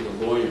up talking to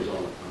lawyers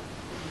all the time.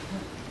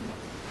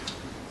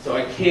 So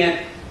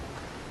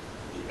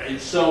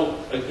it's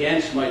so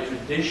against my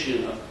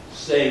tradition of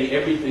saying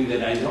everything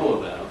that I know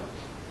about.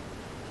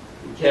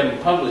 We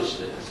haven't published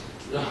this,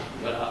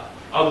 but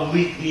I'll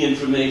leak the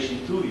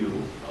information to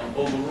you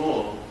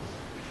overall,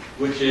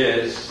 which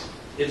is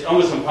it's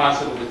almost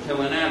impossible to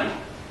kill an animal.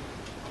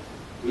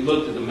 We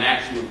looked at the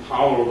maximum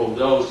tolerable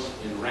dose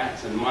in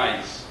rats and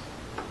mice.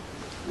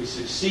 We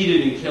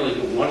succeeded in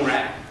killing one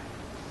rat.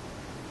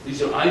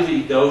 These are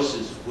IV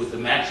doses with the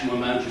maximum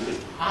amount you could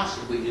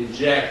possibly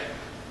inject,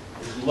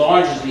 as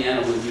large as the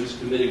Animal Use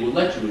Committee will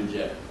let you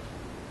inject.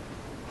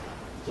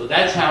 So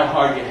that's how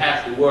hard you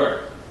have to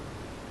work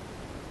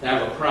to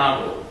have a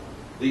problem.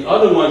 The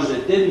other ones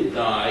that didn't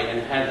die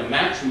and had the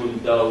maximum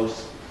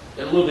dose,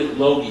 they're a little bit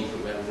logy for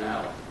about an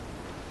hour.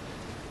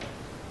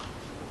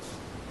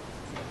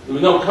 There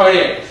were no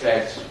cardiac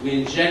effects. We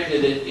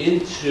injected it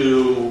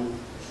into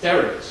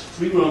ferrets,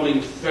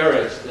 free-roaming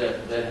ferrets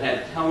that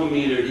had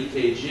telemetered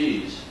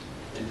EKGs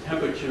and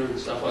temperature and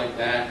stuff like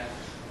that.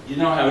 You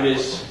know how it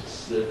is,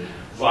 it's the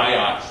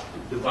Vioxx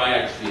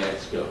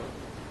fiasco.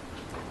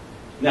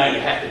 Now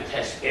you have to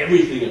test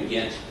everything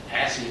against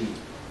potassium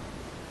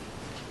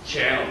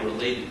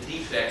channel-related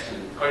defects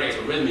and cardiac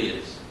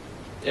arrhythmias.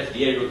 The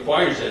FDA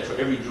requires that for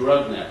every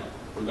drug now,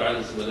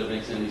 regardless of whether it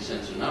makes any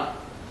sense or not.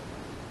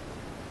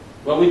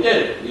 Well, we did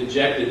it. We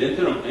injected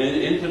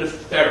into the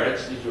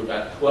ferrets. These were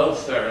about 12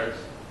 ferrets.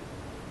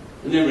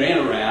 And they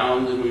ran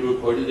around, and we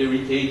recorded their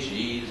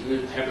EKGs and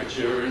their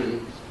temperature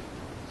and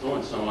so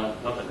on.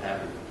 Nothing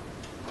happened.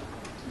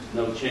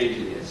 No change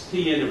in the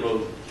ST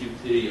interval,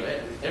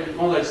 QT,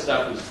 all that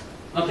stuff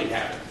nothing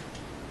happened.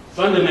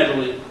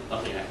 Fundamentally,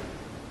 nothing happened.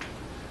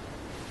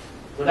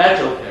 So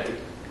that's okay.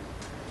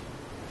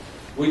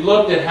 We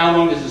looked at how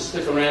long does it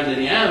stick around in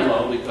the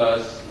animal,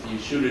 because if you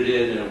shoot it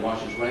in and it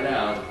washes right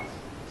out,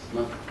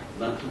 it's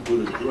not too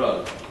good a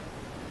drug.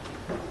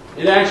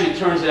 It actually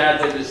turns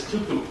out that there's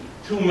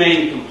two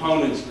main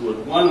components to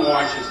it. One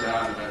washes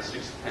out in about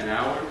 6 to 10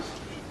 hours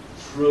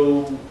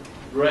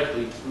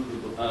directly through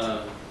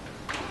the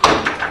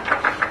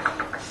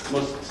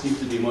seems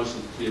to be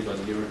mostly cleared by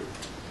the urine.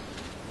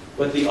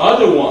 But the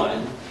other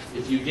one,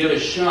 if you give a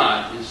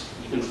shot, is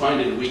you can find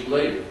it a week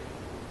later.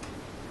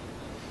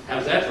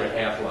 How's that for a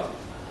half-life?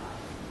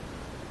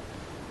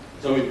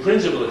 So in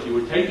principle, if you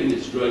were taking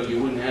this drug,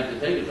 you wouldn't have to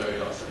take it very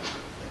often.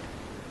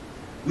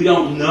 We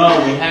don't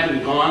know. We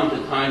haven't gone to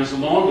times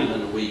longer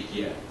than a week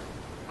yet.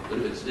 But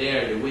if it's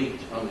there a week,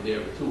 it's probably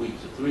there for 2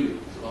 weeks or 3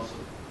 weeks also.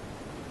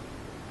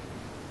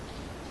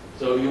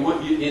 So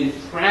in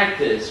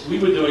practice, we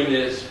were doing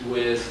this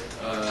with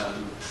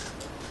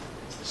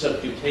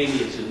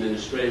subcutaneous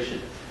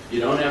administration.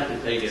 You don't have to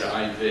take it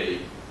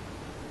IV.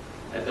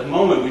 At the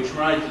moment, we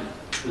tried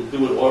to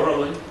do it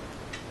orally,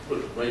 put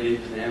it right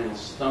into the animal's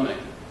stomach,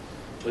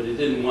 but it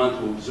didn't want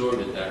to absorb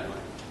it that way.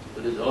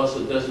 But it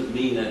also doesn't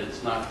mean that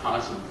it's not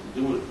possible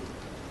to do it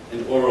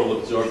an oral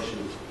absorption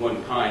of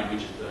one kind. We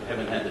just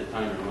haven't had the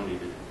time or money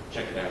to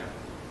check it out.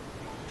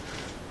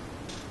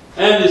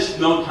 And there's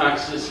no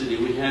toxicity.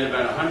 We had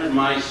about 100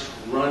 mice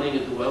running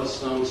at the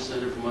Wellstone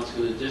Center for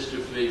Muscular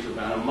Dystrophy for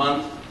about a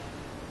month,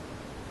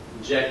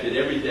 injected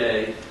every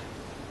day,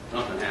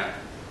 nothing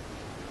happened.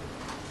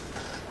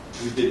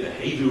 We did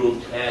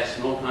behavioral tests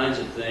and all kinds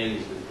of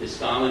things,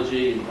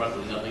 histology, and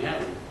roughly nothing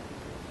happened.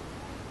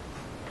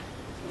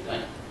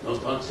 Okay? No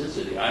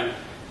toxicity.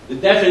 The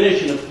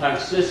definition of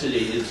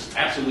toxicity is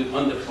absolutely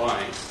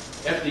undefined.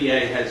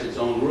 FDA has its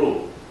own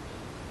rule.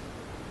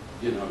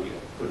 You know, you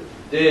put it in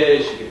a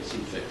dish, you get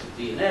some infected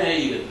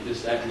DNA, you get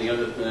this, that, and the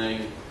other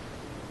thing.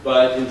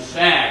 But in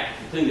fact,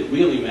 the thing that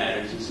really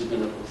matters is it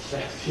going to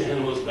affect the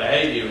animal's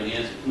behavior, and the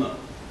answer is no.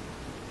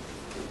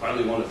 It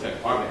probably won't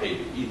affect our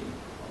behavior either.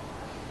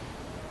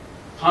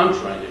 Tom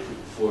tried it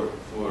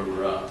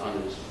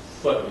on his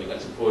foot when he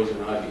got some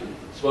poison ivy, and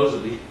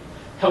supposedly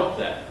helped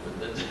that.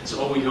 But that's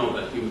all we know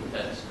about human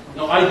tests.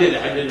 No, I did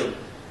it.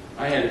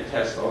 I had a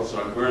test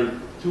also. I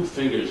burned 2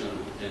 fingers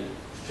and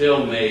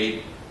Phil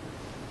made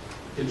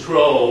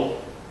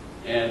control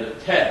and a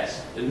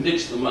test and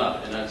mixed them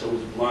up. And that's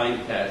always a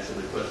blind test.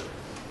 And I put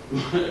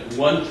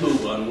one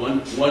tube on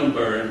one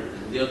burn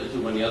and the other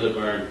tube on the other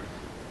burn.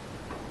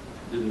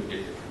 Didn't make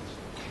a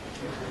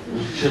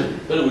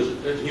difference. But it was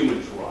a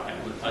human trial.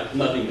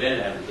 Nothing bad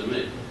happened to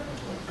me.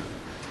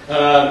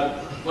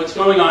 What's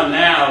going on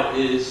now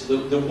is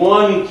the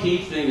one key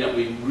thing that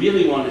we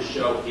really want to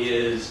show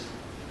is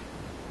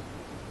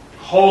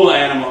whole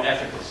animal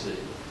efficacy.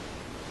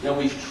 Now,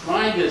 we've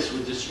tried this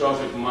with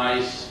dystrophic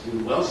mice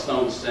in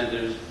Wellstone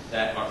centers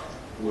that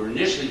were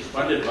initially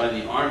funded by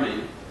the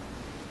Army.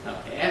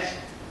 Now,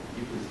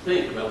 you can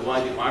think about why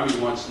the Army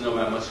wants to know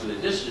about muscular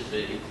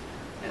dystrophy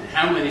and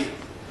how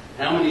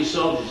many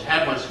soldiers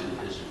have muscular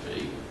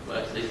dystrophy,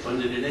 but they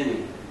funded it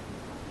anyway.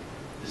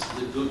 This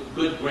is a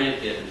good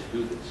grant getters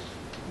do this.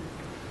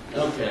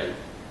 Okay.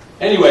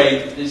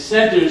 Anyway, the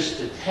centers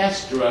to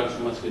test drugs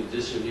for muscular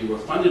dystrophy were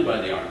funded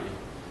by the Army.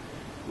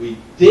 We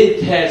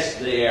did tests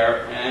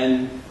there,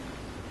 and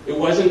it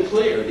wasn't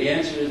clear. The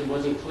answer is it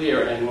wasn't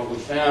clear, and what we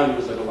found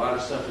was that a lot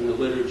of stuff in the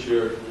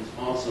literature is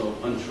also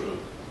untrue.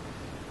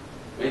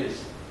 Made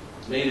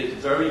it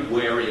very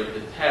wary of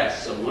the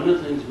test. So one of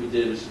the things we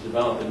did was to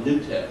develop a new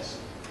test.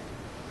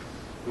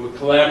 And we're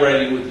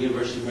collaborating with the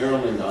University of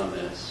Maryland on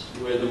this,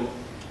 where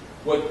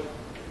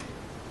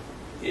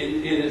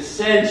in a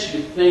sense,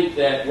 you think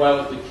that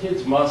while the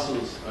kids'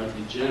 muscles are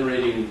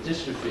degenerating in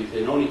dystrophy, if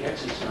they only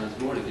exercise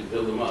more, they can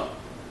build them up.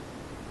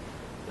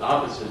 The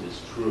opposite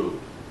is true.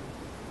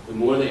 The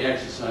more they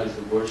exercise,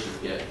 the worse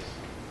it gets.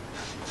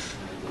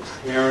 And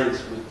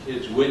parents with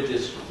kids with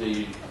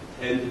dystrophy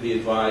tend to be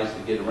advised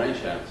to get a wrench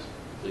house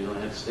so you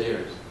don't have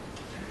stairs.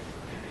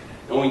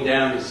 Going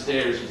down the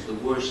stairs is the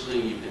worst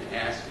thing you can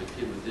ask a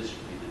kid with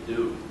dystrophy to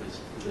do, because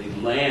they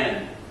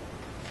land,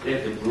 they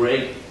have to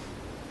break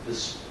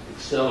this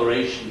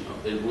acceleration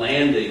of their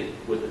landing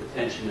with the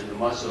tension in the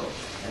muscle.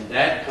 And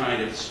that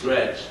kind of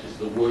stretch is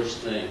the worst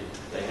thing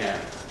they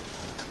have.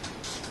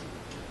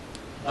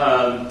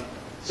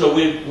 So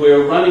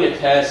we're running a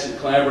test in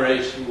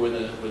collaboration with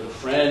a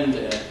friend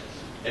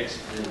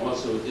and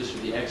also a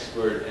dystrophy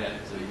expert at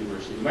the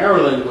University of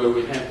Maryland, where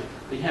we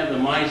have the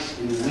mice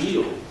in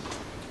wheels,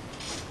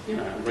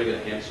 a regular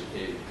hamster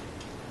cage.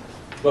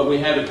 But we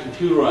have it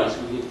computerized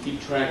so we can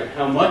keep track of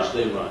how much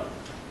they run.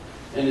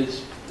 And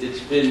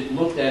it's been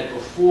looked at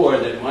before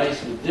that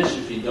mice with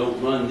dystrophy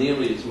don't run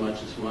nearly as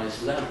much as mice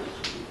without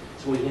dystrophy.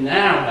 So we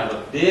now have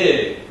a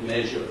big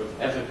measure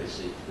of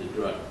efficacy to the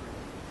drug.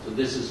 So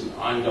this is an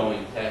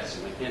ongoing test,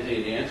 and I can't tell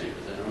you the answer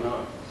because I don't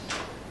know it.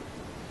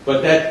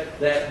 But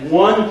that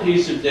one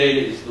piece of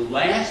data is the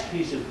last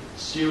piece of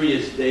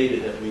serious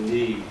data that we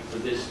need for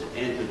this to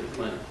enter the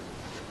clinic.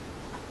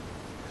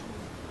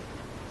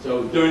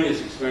 So during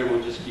this experiment,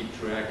 we'll just keep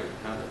track of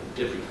how the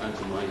different kinds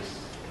of mice.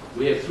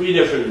 We have 3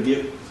 different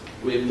mutants.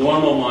 We have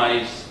normal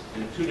mice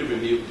and 2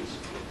 different mutants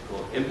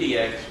called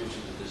MDX, which is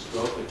a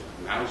dystrophic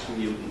mouse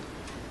mutant,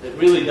 that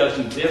really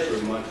doesn't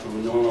differ much from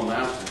a normal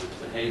mouse in its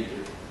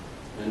behavior.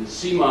 And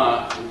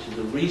CMOC, which is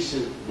a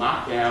recent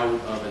knockout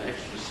of an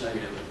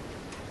extracellular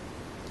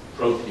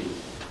protein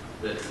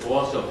that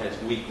also has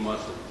weak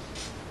muscles.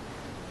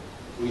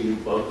 We knew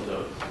both of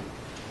those.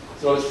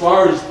 So as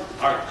far as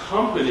our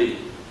company,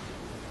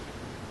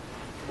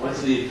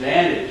 what's the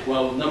advantage?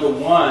 Well, number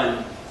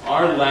one,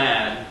 our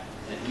lab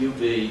at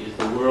UB is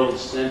the world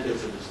center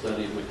for the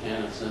study of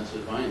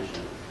mechanosensitive ion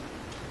channels.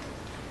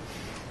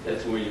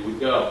 That's where you would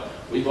go.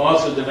 We've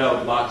also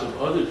developed lots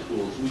of other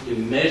tools. We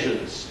can measure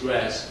the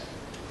stress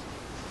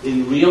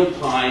in real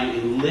time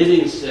in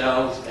living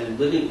cells and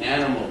living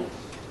animals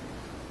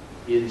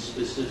in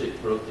specific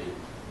proteins.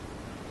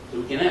 So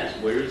we can ask,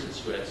 where is the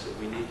stress that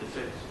we need to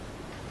fix?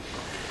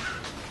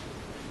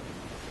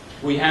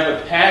 We have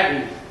a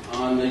patent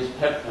on these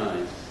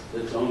peptides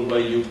that's owned by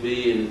UB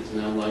and it's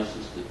now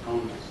licensed to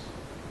Tonus.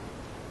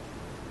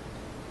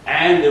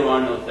 And there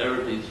are no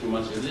therapies for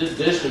muscular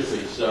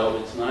dystrophy, so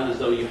it's not as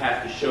though you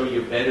have to show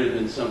you're better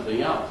than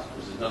something else,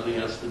 because there's nothing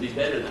else to be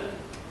better than it.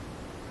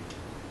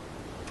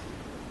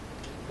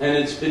 And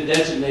it's been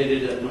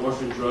designated an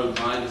orphan drug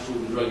by the Food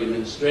and Drug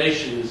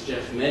Administration, as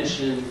Jeff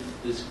mentioned.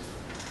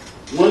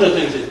 One of the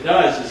things it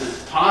does is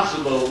it's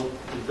possible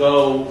to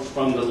go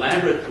from the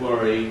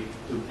laboratory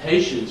to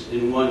patients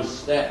in one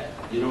step.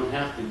 You don't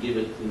have to give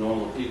it to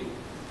normal people.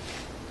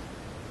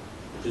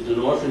 If it's an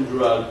orphan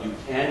drug, you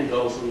can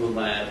go from the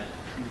lab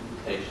to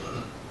the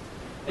patient.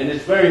 And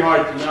it's very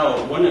hard to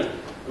know.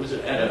 I was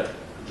at a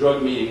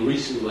drug meeting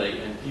recently,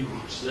 and people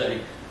were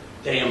saying,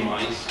 damn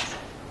mice.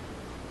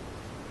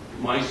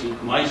 Mice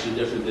are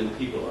different than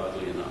people,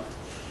 oddly enough.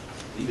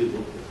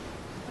 Even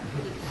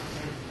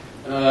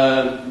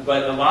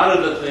but a lot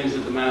of the things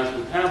that the mouse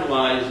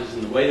metabolizes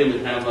and the way they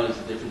metabolize is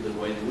different than the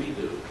way that we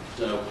do.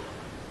 So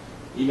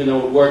even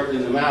though it worked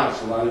in the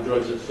mouse, a lot of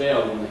drugs have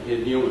failed when they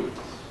hit humans.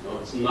 So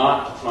it's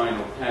not the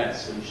final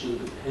test, so you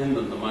shouldn't depend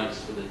on the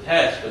mice for the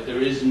test, but there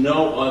is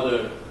no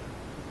other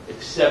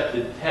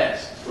accepted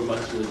test for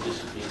muscular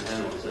dystrophy in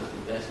animals. That's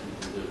the best we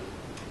can do.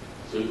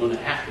 So you're going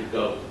to have to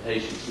go to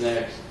patients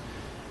next.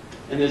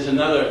 And there's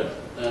another,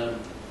 the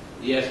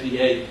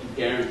FDA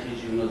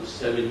guarantees you another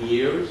 7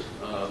 years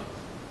of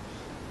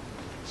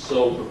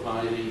sole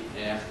propriety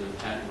after the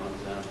patent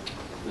runs out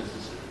if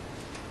necessary.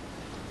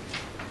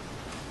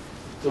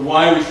 So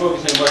why are we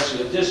focusing on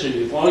muscular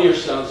dystrophy? If all your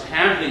cells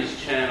have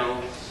these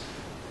channels,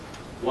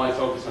 why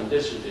focus on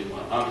dystrophy?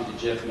 Well, obviously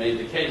Jeff made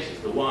the case as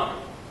to why.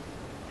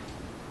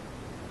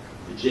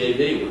 The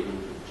JB, we're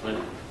trying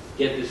to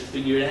get this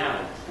figured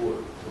out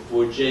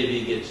before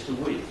JB gets too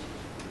weak.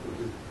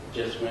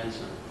 Jeff's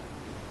grandson.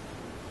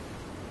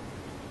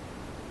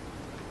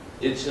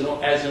 As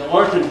an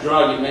orphan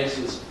drug, it makes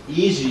it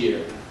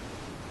easier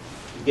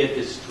to get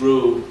this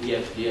through the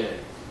FDA.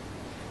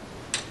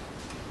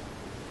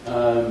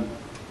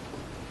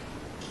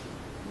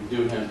 We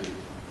do have the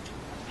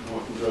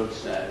orphan drug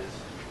status.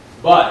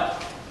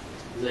 But,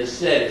 as I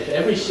said, if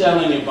every cell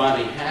in your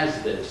body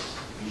has this,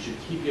 you should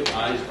keep your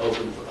eyes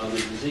open for other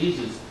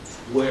diseases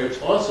where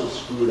it's also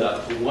screwed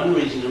up for one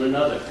reason or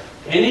another.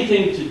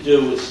 Anything to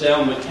do with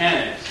cell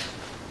mechanics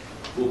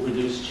will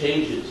produce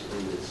changes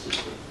in this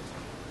system.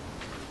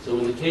 So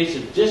in the case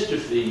of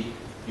dystrophy,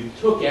 you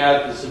took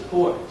out the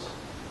supports.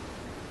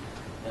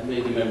 That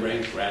made the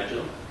membrane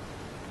fragile.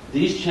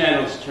 These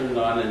channels turned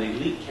on and they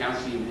leak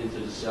calcium into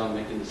the cell,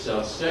 making the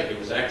cell sick. It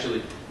was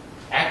actually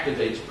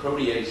activates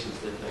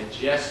proteases that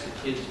digest the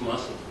kid's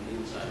muscle from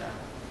the inside out.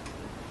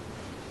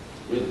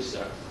 Really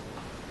sucks.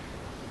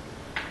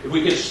 If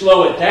we could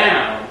slow it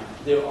down,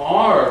 there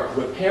are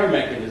repair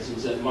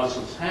mechanisms that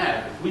muscles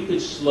have. If we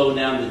could slow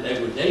down the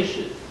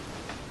degradation,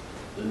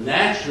 the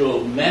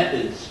natural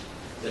methods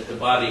that the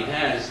body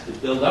has to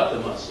build up the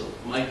muscle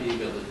might be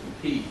able to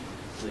compete.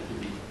 And they can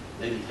be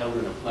maybe held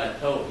in a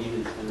plateau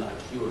even if they're not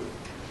cured.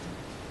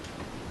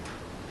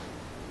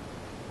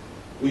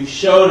 We've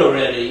showed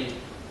already,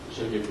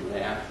 showed you a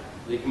graph,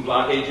 they can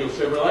block atrial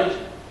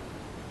fibrillation.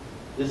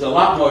 There's a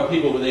lot more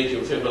people with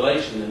atrial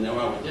fibrillation than there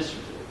are with dystrophy.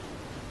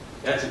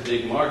 That's a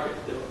big market.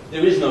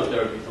 There is no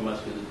therapy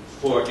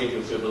for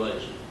atrial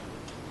fibrillation.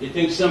 You'd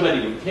think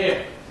somebody would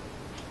care.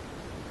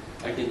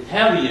 I can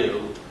tell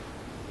you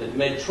that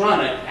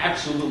Medtronic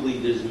absolutely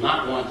does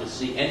not want to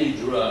see any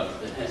drug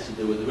that has to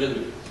do with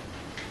arrhythmias.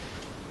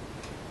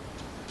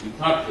 We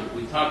talked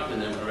to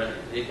them already.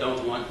 They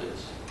don't want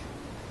this.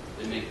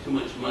 They make too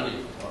much money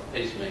off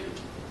pacemakers.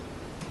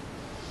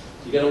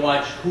 So you got to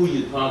watch who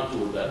you talk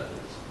to about this.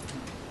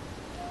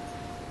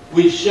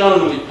 We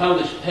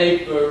published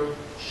paper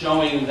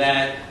showing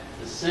that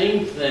the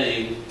same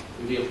thing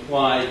can be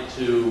applied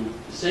to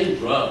the same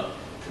drug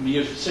can be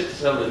used for sickle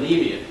cell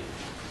anemia.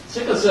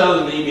 Sickle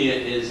cell anemia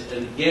is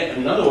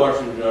another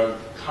orphan drug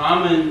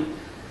common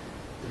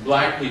to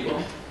black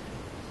people.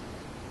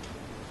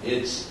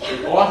 It's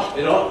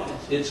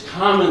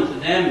common to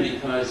them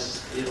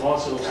because it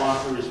also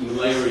offers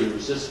malaria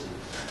resistance.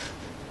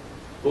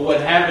 But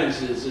what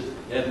happens is that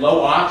at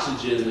low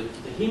oxygen,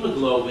 the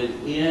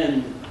hemoglobin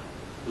in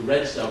the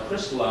red cell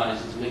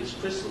crystallizes, makes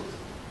crystals.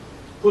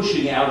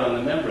 pushing out on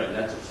the membrane.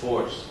 That's a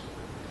force.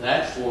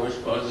 That force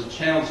causes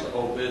channels to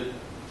open.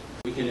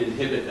 We can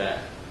inhibit that.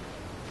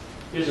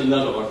 Here's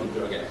another orphan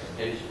drug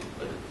application,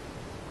 but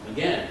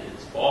again,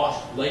 it's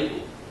off-label.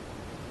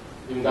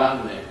 We haven't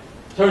gotten there.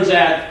 Turns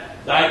out,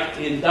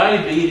 in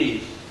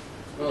diabetes,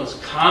 one of the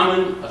most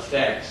common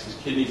effects is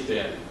kidney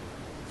failure.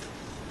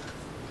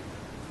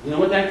 You know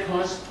what that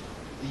costs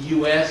the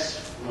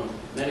U.S.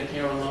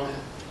 Medicare alone?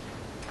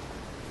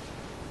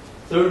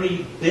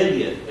 $30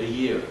 billion a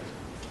year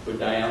for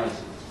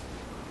dialysis.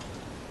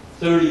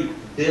 $30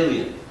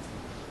 billion.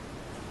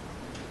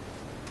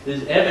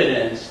 There's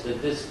evidence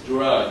that this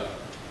drug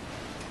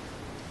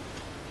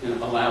can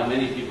allow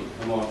many people to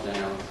come off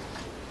dialysis.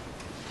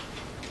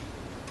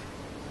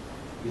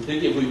 You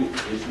think if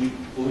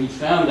we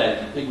found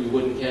that, you think we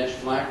wouldn't catch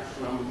flack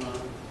from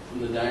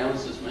the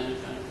dialysis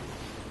manufacturer?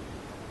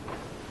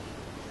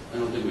 I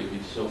don't think we'd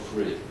be so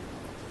free.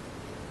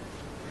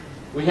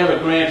 We have a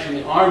grant from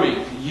the Army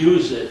to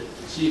use it,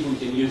 to see if we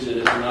can use it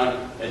as a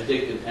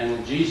non-addictive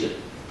analgesic.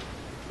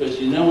 Because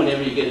you know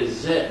whenever you get a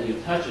zit and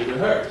you touch it, it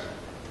hurts.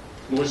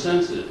 It's more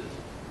sensitive.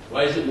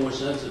 Why is it more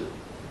sensitive?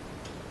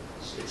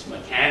 It's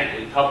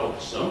mechanically coupled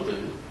to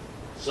something.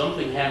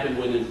 Something happened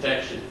with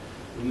infection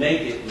to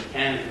make it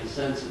mechanically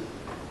sensitive.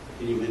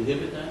 Can you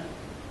inhibit that?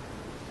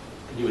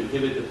 Can you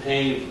inhibit the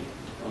pain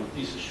on a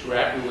piece of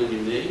shrapnel in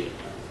your knee?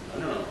 I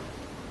don't know.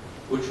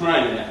 We're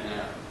trying that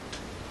now.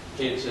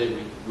 Can't say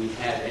we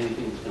have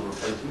anything that's going to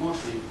replace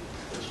morphine,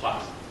 but it's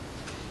possible.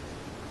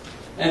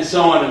 And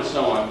so on and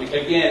so on.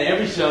 Again,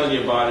 every cell in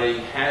your body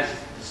has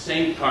the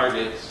same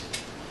targets.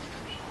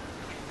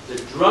 The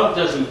drug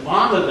doesn't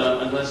bother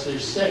them unless they're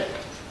sick.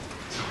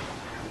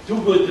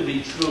 Too good to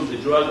be true. The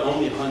drug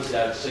only hunts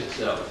out sick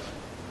cells.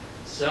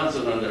 Cells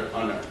that are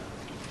under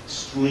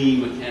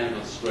extreme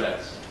mechanical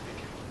stress.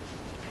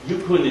 You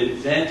couldn't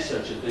invent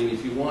such a thing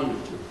if you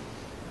wanted to.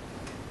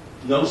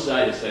 No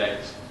side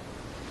effects.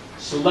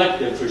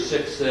 Selective for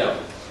sick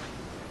cells,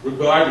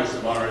 regardless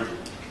of origin.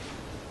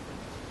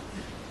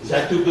 Is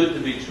that too good to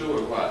be true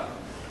or what?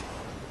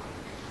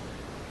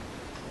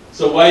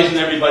 So why isn't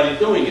everybody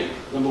doing it?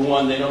 Number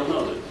one, they don't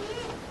know it.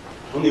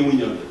 Only we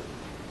know it.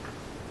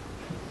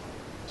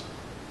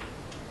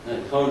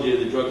 And I told you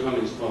the drug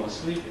companies fall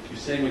asleep. If you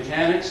say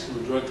mechanics to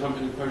a drug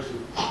company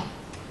person,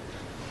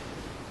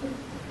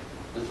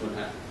 that's what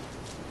happens.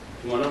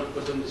 If you want to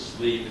put them to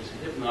sleep, it's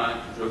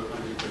hypnotic drug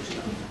company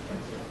person.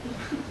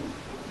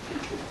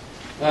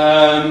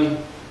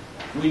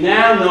 We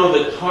now know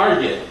the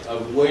target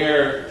of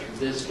where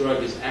this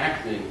drug is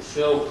acting.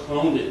 Phil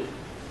cloned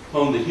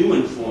the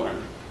human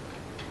form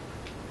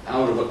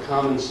out of a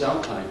common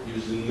cell type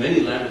used in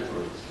many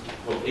laboratories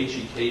called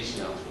HEK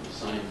cells for the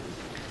scientists.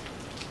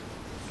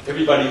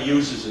 Everybody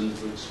uses them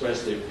to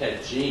express their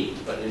pet genes,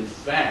 but in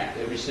fact,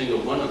 every single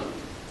one of them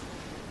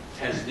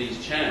has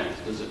these channels.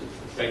 Does it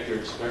affect your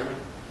experiment?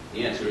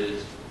 The answer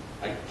is,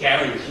 I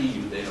guarantee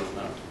you they don't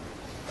know.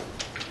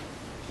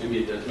 Maybe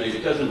it does, maybe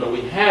it doesn't, but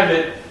we have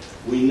it.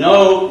 We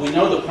know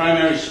the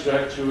primary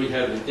structure. We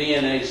have the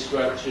DNA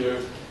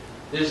structure.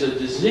 There's a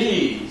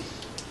disease,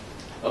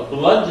 a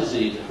blood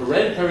disease, a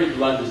hereditary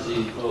blood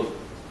disease called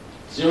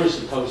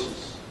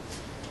xerocytosis.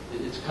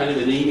 It's kind of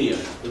anemia.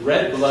 The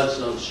red blood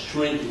cells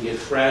shrink and get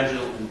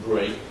fragile and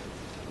break,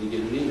 and you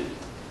get anemia.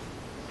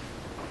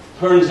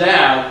 Turns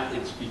out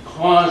it's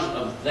because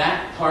of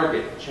that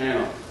target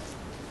channel.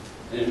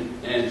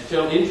 And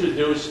Phil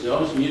introduced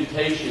those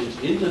mutations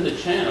into the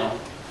channel,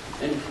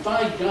 and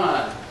by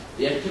God,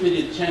 the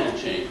activity of the channel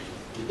changed.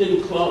 It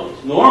didn't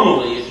close.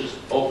 Normally, it just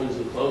opens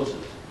and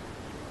closes.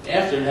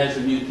 After it has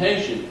a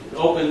mutation, it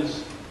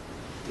opens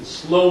and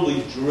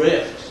slowly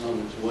drifts on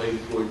its way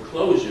toward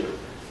closure.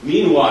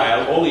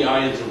 Meanwhile, all the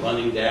ions are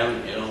running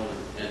downhill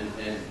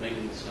and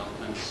making the cell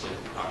kind of sick.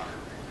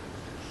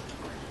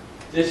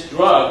 This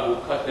drug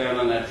will cut down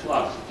on that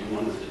flux if you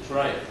wanted to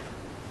try it.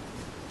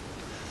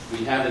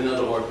 We have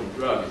another orphan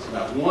drug. It's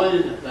about 1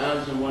 in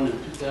 1,000, 1 in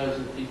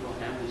 2,000 people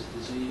have this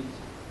disease.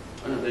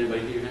 I don't know if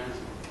anybody here has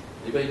it.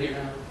 Anybody here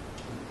have it?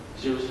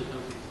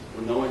 Xerocytosis?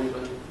 Or know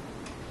anybody?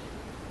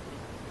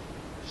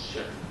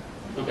 Sure.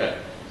 Okay.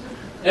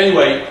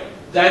 Anyway,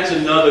 that's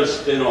another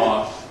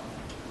spin-off.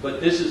 But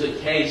this is a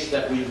case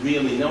that we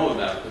really know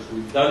about because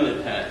we've done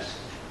the test.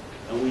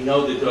 And we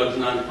know the drug's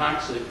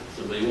non-toxic,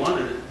 so they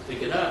wanted it,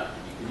 pick it up.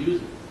 You can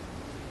use it.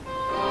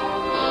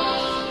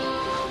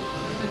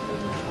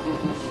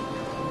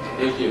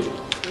 Thank you.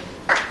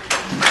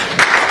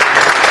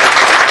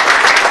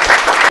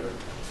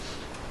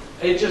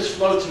 It just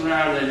floats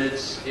around and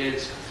it's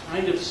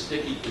kind of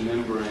sticky to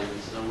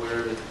membrane. So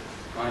wherever it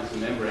finds the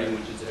membrane,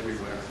 which is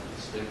everywhere,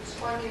 it sticks.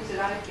 Want to use it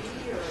IV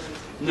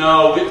or?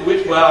 No, it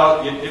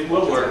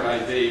will work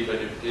IV,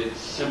 but it's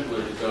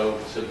simpler to go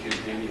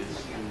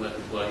subcutaneous and let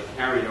the blood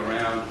carry it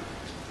around.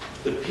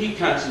 The peak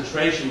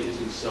concentration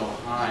isn't so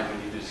high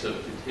when you do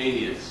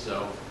subcutaneous,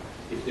 so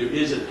if there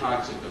is a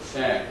toxic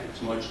effect,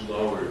 it's much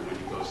lower when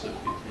you go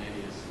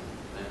subcutaneous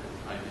than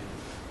IV.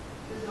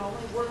 Does it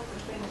only work for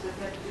things that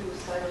have to do with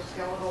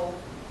cytoskeletal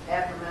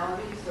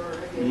abnormalities or?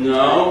 have you-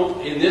 No,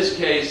 in this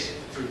case,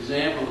 for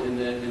example, in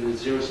the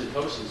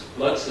xerocytosis,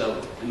 blood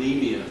cell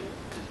anemia is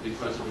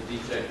because of a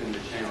defect in the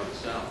channel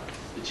itself.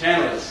 The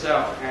channel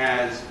itself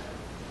has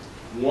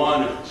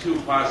one of two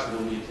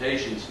possible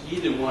mutations,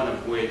 either one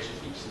of which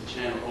keeps the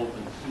channel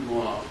open too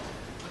long.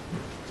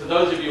 For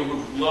those of you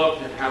who've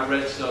looked at how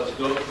red cells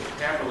go through the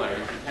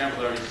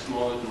capillary is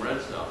smaller than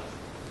red cells.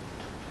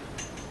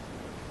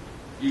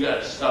 You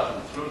got to stuff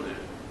them through there.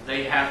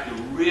 They have to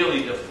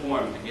really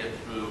deform to get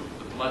through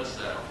the blood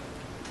cell.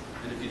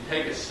 And if you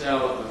take a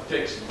cell of a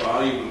fixed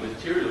volume of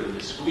material and you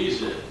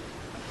squeeze it,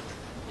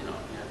 you know,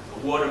 a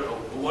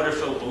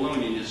water-filled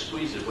balloon, and you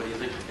squeeze it, what do you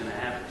think is going to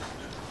happen?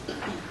 It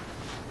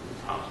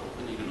pops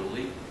open, you're going to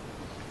leak.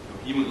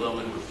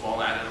 Hemoglobin would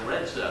fall out of the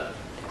red cell.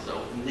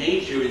 So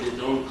nature, in its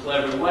own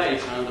clever way,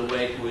 found a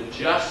way to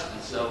adjust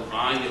the cell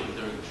volume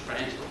during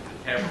transport to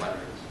the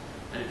capillaries.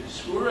 And if you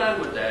screw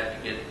around with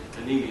that, you get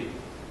anemia.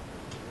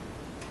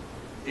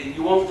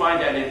 You won't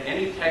find that in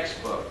any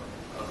textbook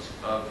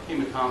of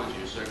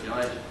hematology or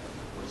circulation,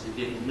 because they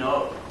didn't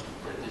know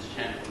that this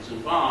channel was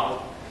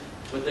involved,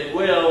 but they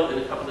will in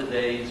a couple of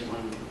days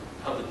when the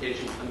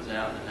publication comes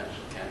out in the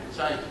National Academy of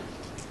Sciences.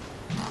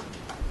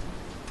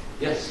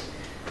 Yes?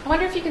 I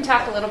wonder if you can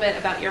talk a little bit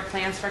about your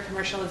plans for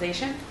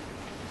commercialization.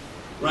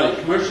 Right,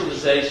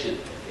 commercialization.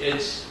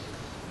 It's,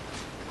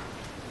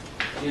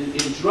 in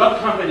drug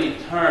company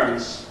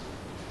terms,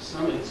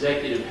 some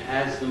executive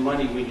has the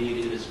money we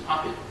need in his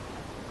pocket.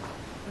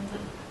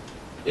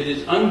 It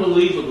is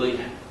unbelievable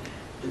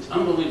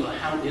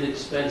how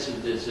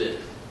inexpensive this is.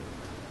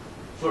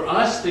 For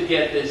us to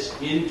get this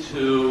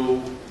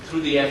through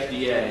the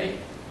FDA,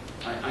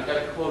 I got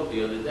a quote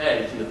the other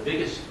day from the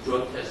biggest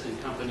drug testing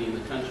company in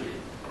the country,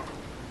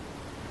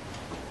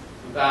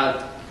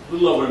 about a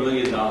little over $1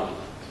 million. Talk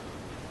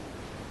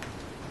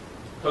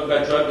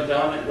about drug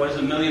development. What does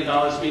 $1 million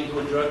mean to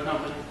a drug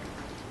company?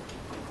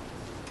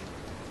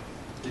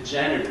 The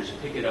janitors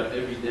pick it up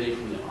every day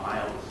from the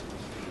aisles of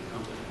the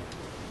company.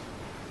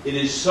 It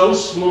is so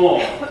small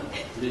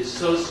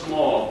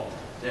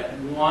that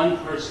one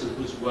person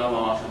who's well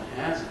off and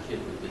has a kid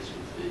with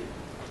dystrophy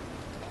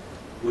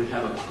would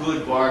have a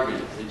good bargain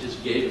if they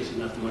just gave us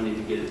enough money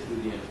to get it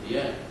through the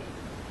FDA.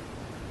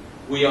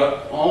 We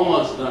are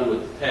almost done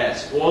with the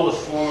tests. All the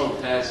formal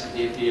tests that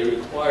the FDA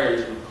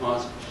requires would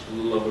cost a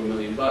little over $1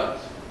 million.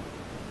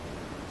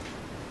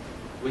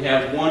 We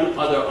have one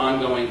other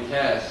ongoing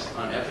test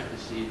on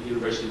efficacy at the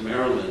University of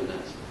Maryland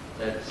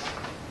that's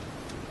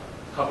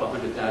a couple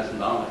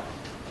 $100,000.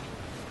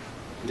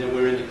 And then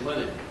we're in the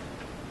clinic.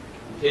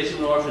 In case of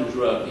an orphan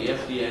drug, the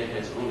FDA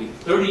has only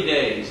 30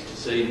 days to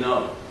say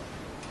no.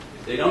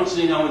 If they don't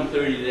say no in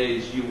 30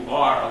 days, you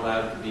are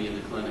allowed to be in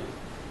the clinic.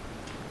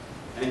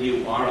 And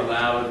you are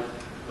allowed,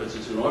 because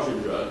it's an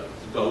orphan drug,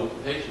 to go to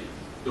patients,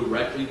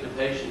 directly to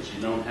patients.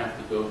 You don't have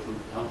to go through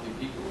healthy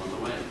people on the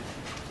way.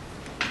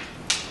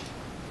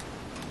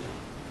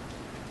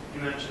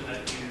 You mentioned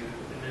that you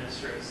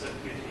administer it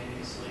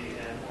subcutaneously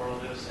and oral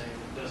dosing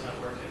does not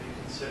work. Have you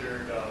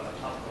considered a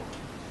topical?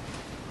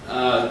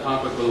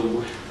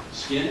 Topical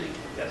skin?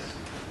 Yes.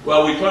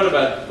 Well, we thought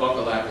about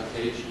buccal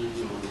application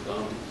on the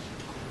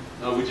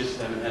gums. We just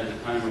haven't had the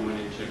time or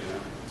money to check it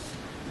out.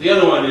 The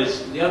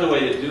other way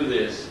to do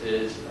this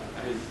is, I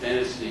had a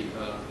fantasy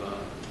of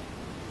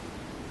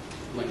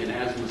like an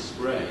asthma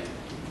spray.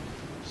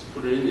 Just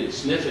put it in there,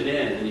 sniff it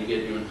in, and you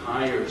get your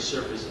entire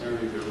surface area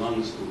of your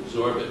lungs to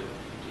absorb it.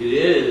 It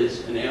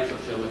is an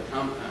amphiphilic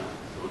compound,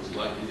 so it's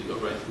likely to go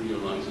right through your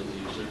lungs into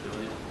your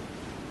circulation.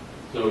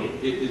 So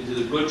there's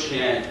a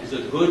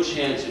good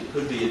chance it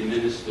could be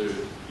administered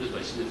just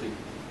by sniffing.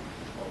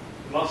 Well,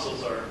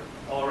 muscles are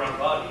all around the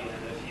body, and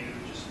if you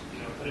just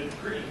put it in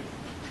cream.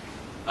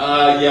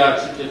 Yeah,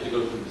 except you have to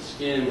go through the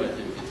skin.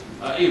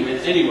 But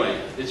anyway,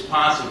 it's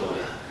possible.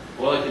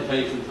 All I can tell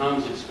you from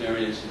Tom's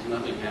experience is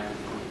nothing happened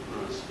when I put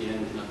on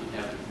skin. Nothing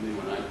happened to me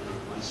when I put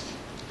on my skin.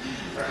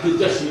 It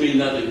doesn't mean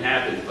nothing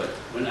happened, but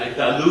when I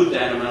dilute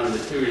that amount of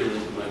material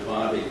into my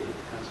body, the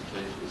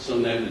concentration is so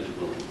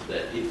negligible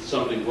that if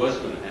something was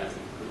going to happen,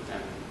 it could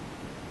happen.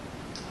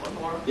 One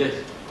more. Yes?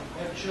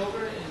 Have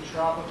children in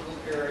tropical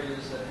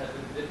areas that have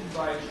been bitten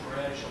by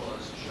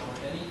tarantulas shown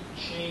any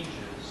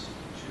changes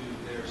to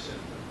their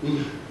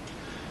symptoms?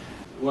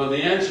 Well,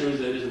 the answer is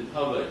that it isn't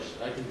published.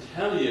 I can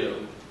tell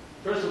you,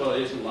 first of all,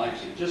 it isn't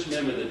likely. Just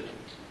remember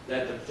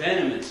that the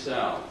venom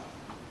itself,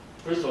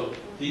 first of all,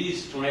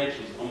 these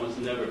tarantulas almost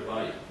never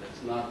bite.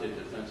 That's not their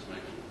defense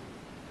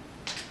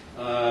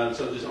mechanism.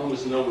 So there's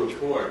almost no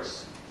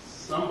reports.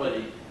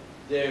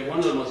 They're one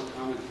of the most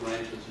common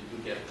tarantulas you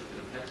can get in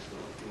a pet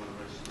store if you want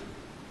to rescue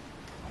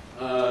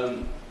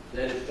them.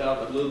 That it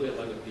felt a little bit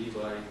like a bee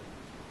bite.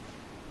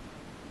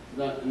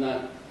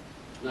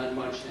 Not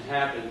much to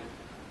happen.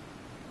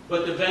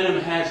 But the venom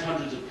has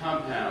hundreds of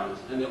compounds,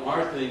 and there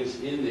are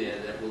things in there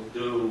that will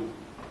do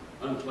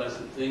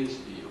unpleasant things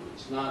to you.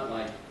 It's not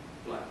like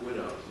Black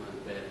Widow, it's not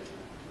a bad thing.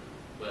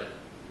 But,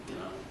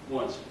 who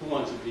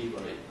wants a bee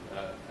bite?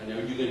 And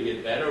are you going to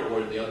get better, or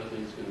are the other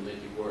things going to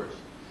make you worse?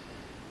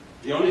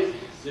 The only thing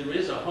is there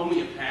is a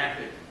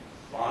homeopathic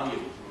volume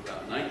from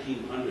about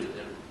 1900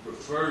 that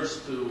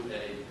refers to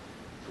a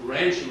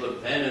tarantula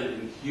venom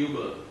in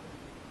Cuba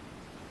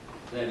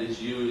that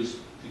is used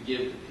to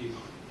give to people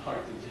with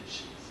heart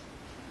conditions.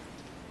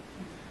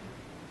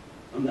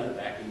 I'm not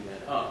backing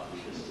that up,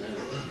 I'm just saying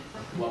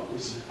what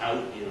was out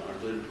in our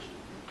literature.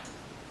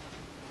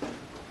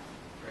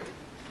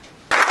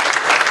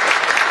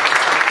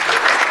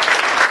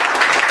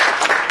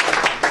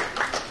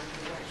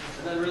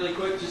 And then really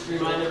quick, just to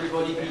remind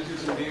everybody,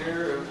 Beakers and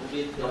Beer will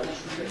be at the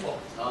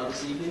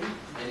this evening.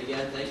 And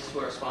again, thanks to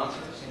our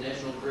sponsors,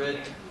 National Grid,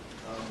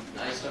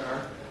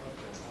 NISTAR,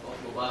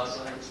 Buffalo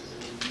Biosciences,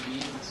 and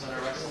UB, Center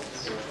of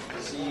Excellence.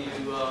 We'll see you,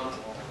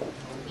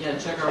 again,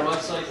 check our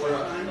website for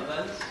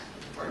events.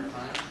 Pardon?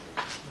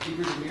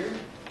 Beakers and Beer?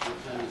 What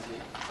time is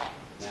it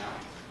now?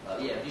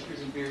 Yeah,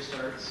 Beakers and Beer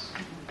starts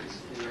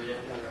basically right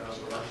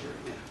after the lecture.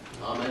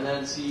 And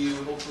then see you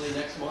hopefully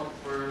next month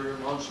for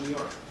Launch New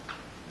York.